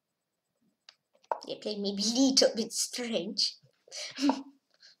 They played maybe a little bit strange.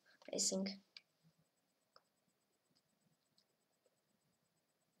 I think.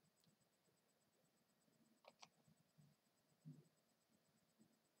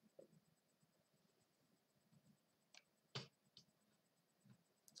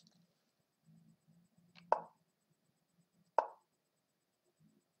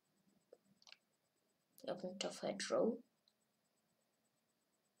 Open top head row.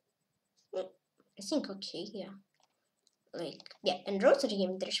 I think okay, yeah. Like, yeah, and draw to the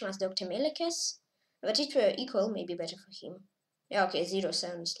game, Drishmas Dr. Melikes. But it were equal, maybe better for him. Yeah, okay, 0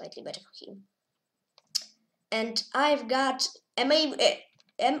 sounds slightly better for him. And I've got,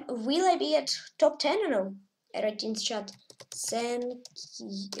 will I be at top 10 or no? I write in chat, thank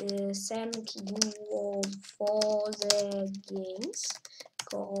you for the games.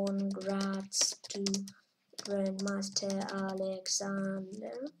 Congrats to Grandmaster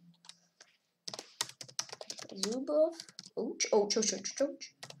Alexander Zubov. Ouch, ouch, ouch, ouch,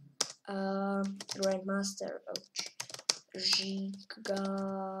 ouch. Grandmaster, ouch. Zhigalko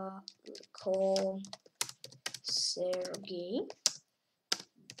Sergey.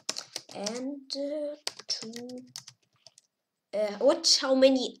 And what? How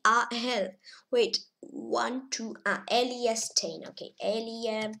many are hell? Wait, 1, 2. Elias Stain. Okay,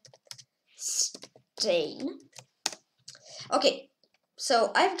 Elias Stain. Okay,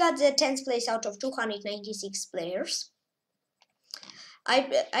 so I've got the 10th place out of 296 players.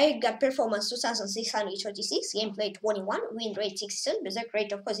 I got performance 2636, gameplay 21, win rate 67, berserk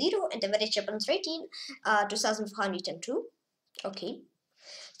rate of 0, and average opponent's rating 2402. Okay.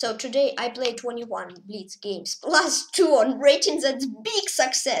 So today I played 21 Blitz games plus 2 on ratings. That's big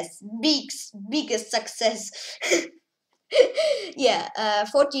success. Biggest success. Yeah,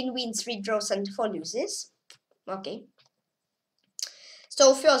 14 wins, 3 draws, and 4 loses. Okay.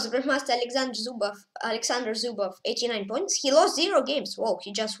 So first, Grandmaster Alexander Zubov, 89 points. He lost 0 games. Whoa,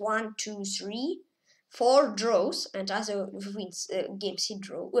 he just won 2, 3, 4 draws, and other wins games he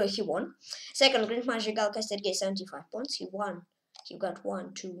won. Second, Grandmaster Zhigalko Sergey, 75 points. He won. He got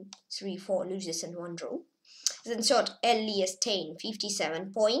 1, 2, 3, 4 losses and 1 draw. Then third, Elias Stain,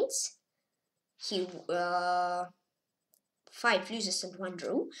 57 points. He 5 losses and 1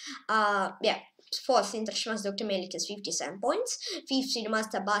 draw. Yeah. Fourth, International Dr. Melikes, 57 points. Fifth,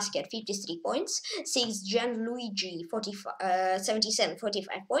 Master Basket, 53 points. Sixth, Gianluigi, 77,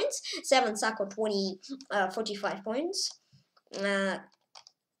 45 points. Seventh, Sako, 45 points. Then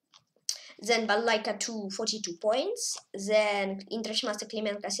Balaika 2, 42 points. Then International Master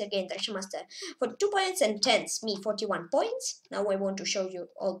Klimenko Sergey, International Master, 42 points. And 10th, me, 41 points. Now I want to show you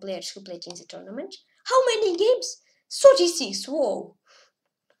all players who played in the tournament. How many games? 36, whoa.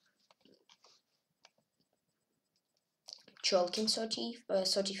 Cholkin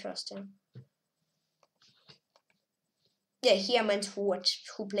 31st. Yeah, here meant who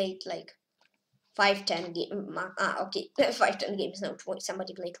played like 5-10 games. Okay, 5-10 games. No,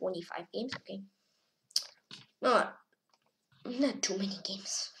 somebody played 25 games. Okay, no, not too many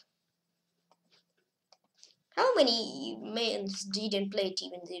games. How many males didn't play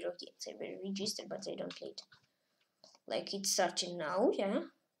even 0 games? They were registered, but they don't play it. Like it's starting now. Yeah,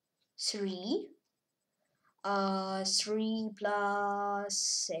 3. 3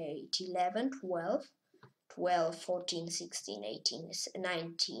 plus 8, 11, 12, 12, 14, 16, 18,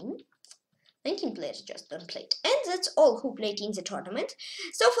 19. 19 players just don't play it. And that's all who played in the tournament.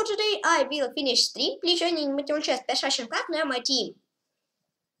 So for today, I will finish stream. Please join in my chess Passion Club. Now my team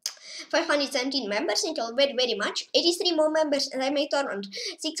 517 members. Thank you all very, very much. 83 more members and I may turn on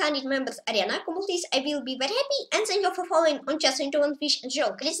 600 members arena communities. I will be very happy. And thank you for following on Chess into One Fish and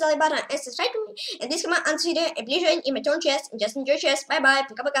Show. Click the like button and subscribe to me. And this command answer video. And please join in my chess and just enjoy chess. Bye bye.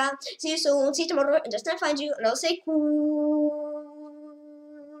 Paka paka. See you soon. See you tomorrow. And just not find you. And I'll say cool.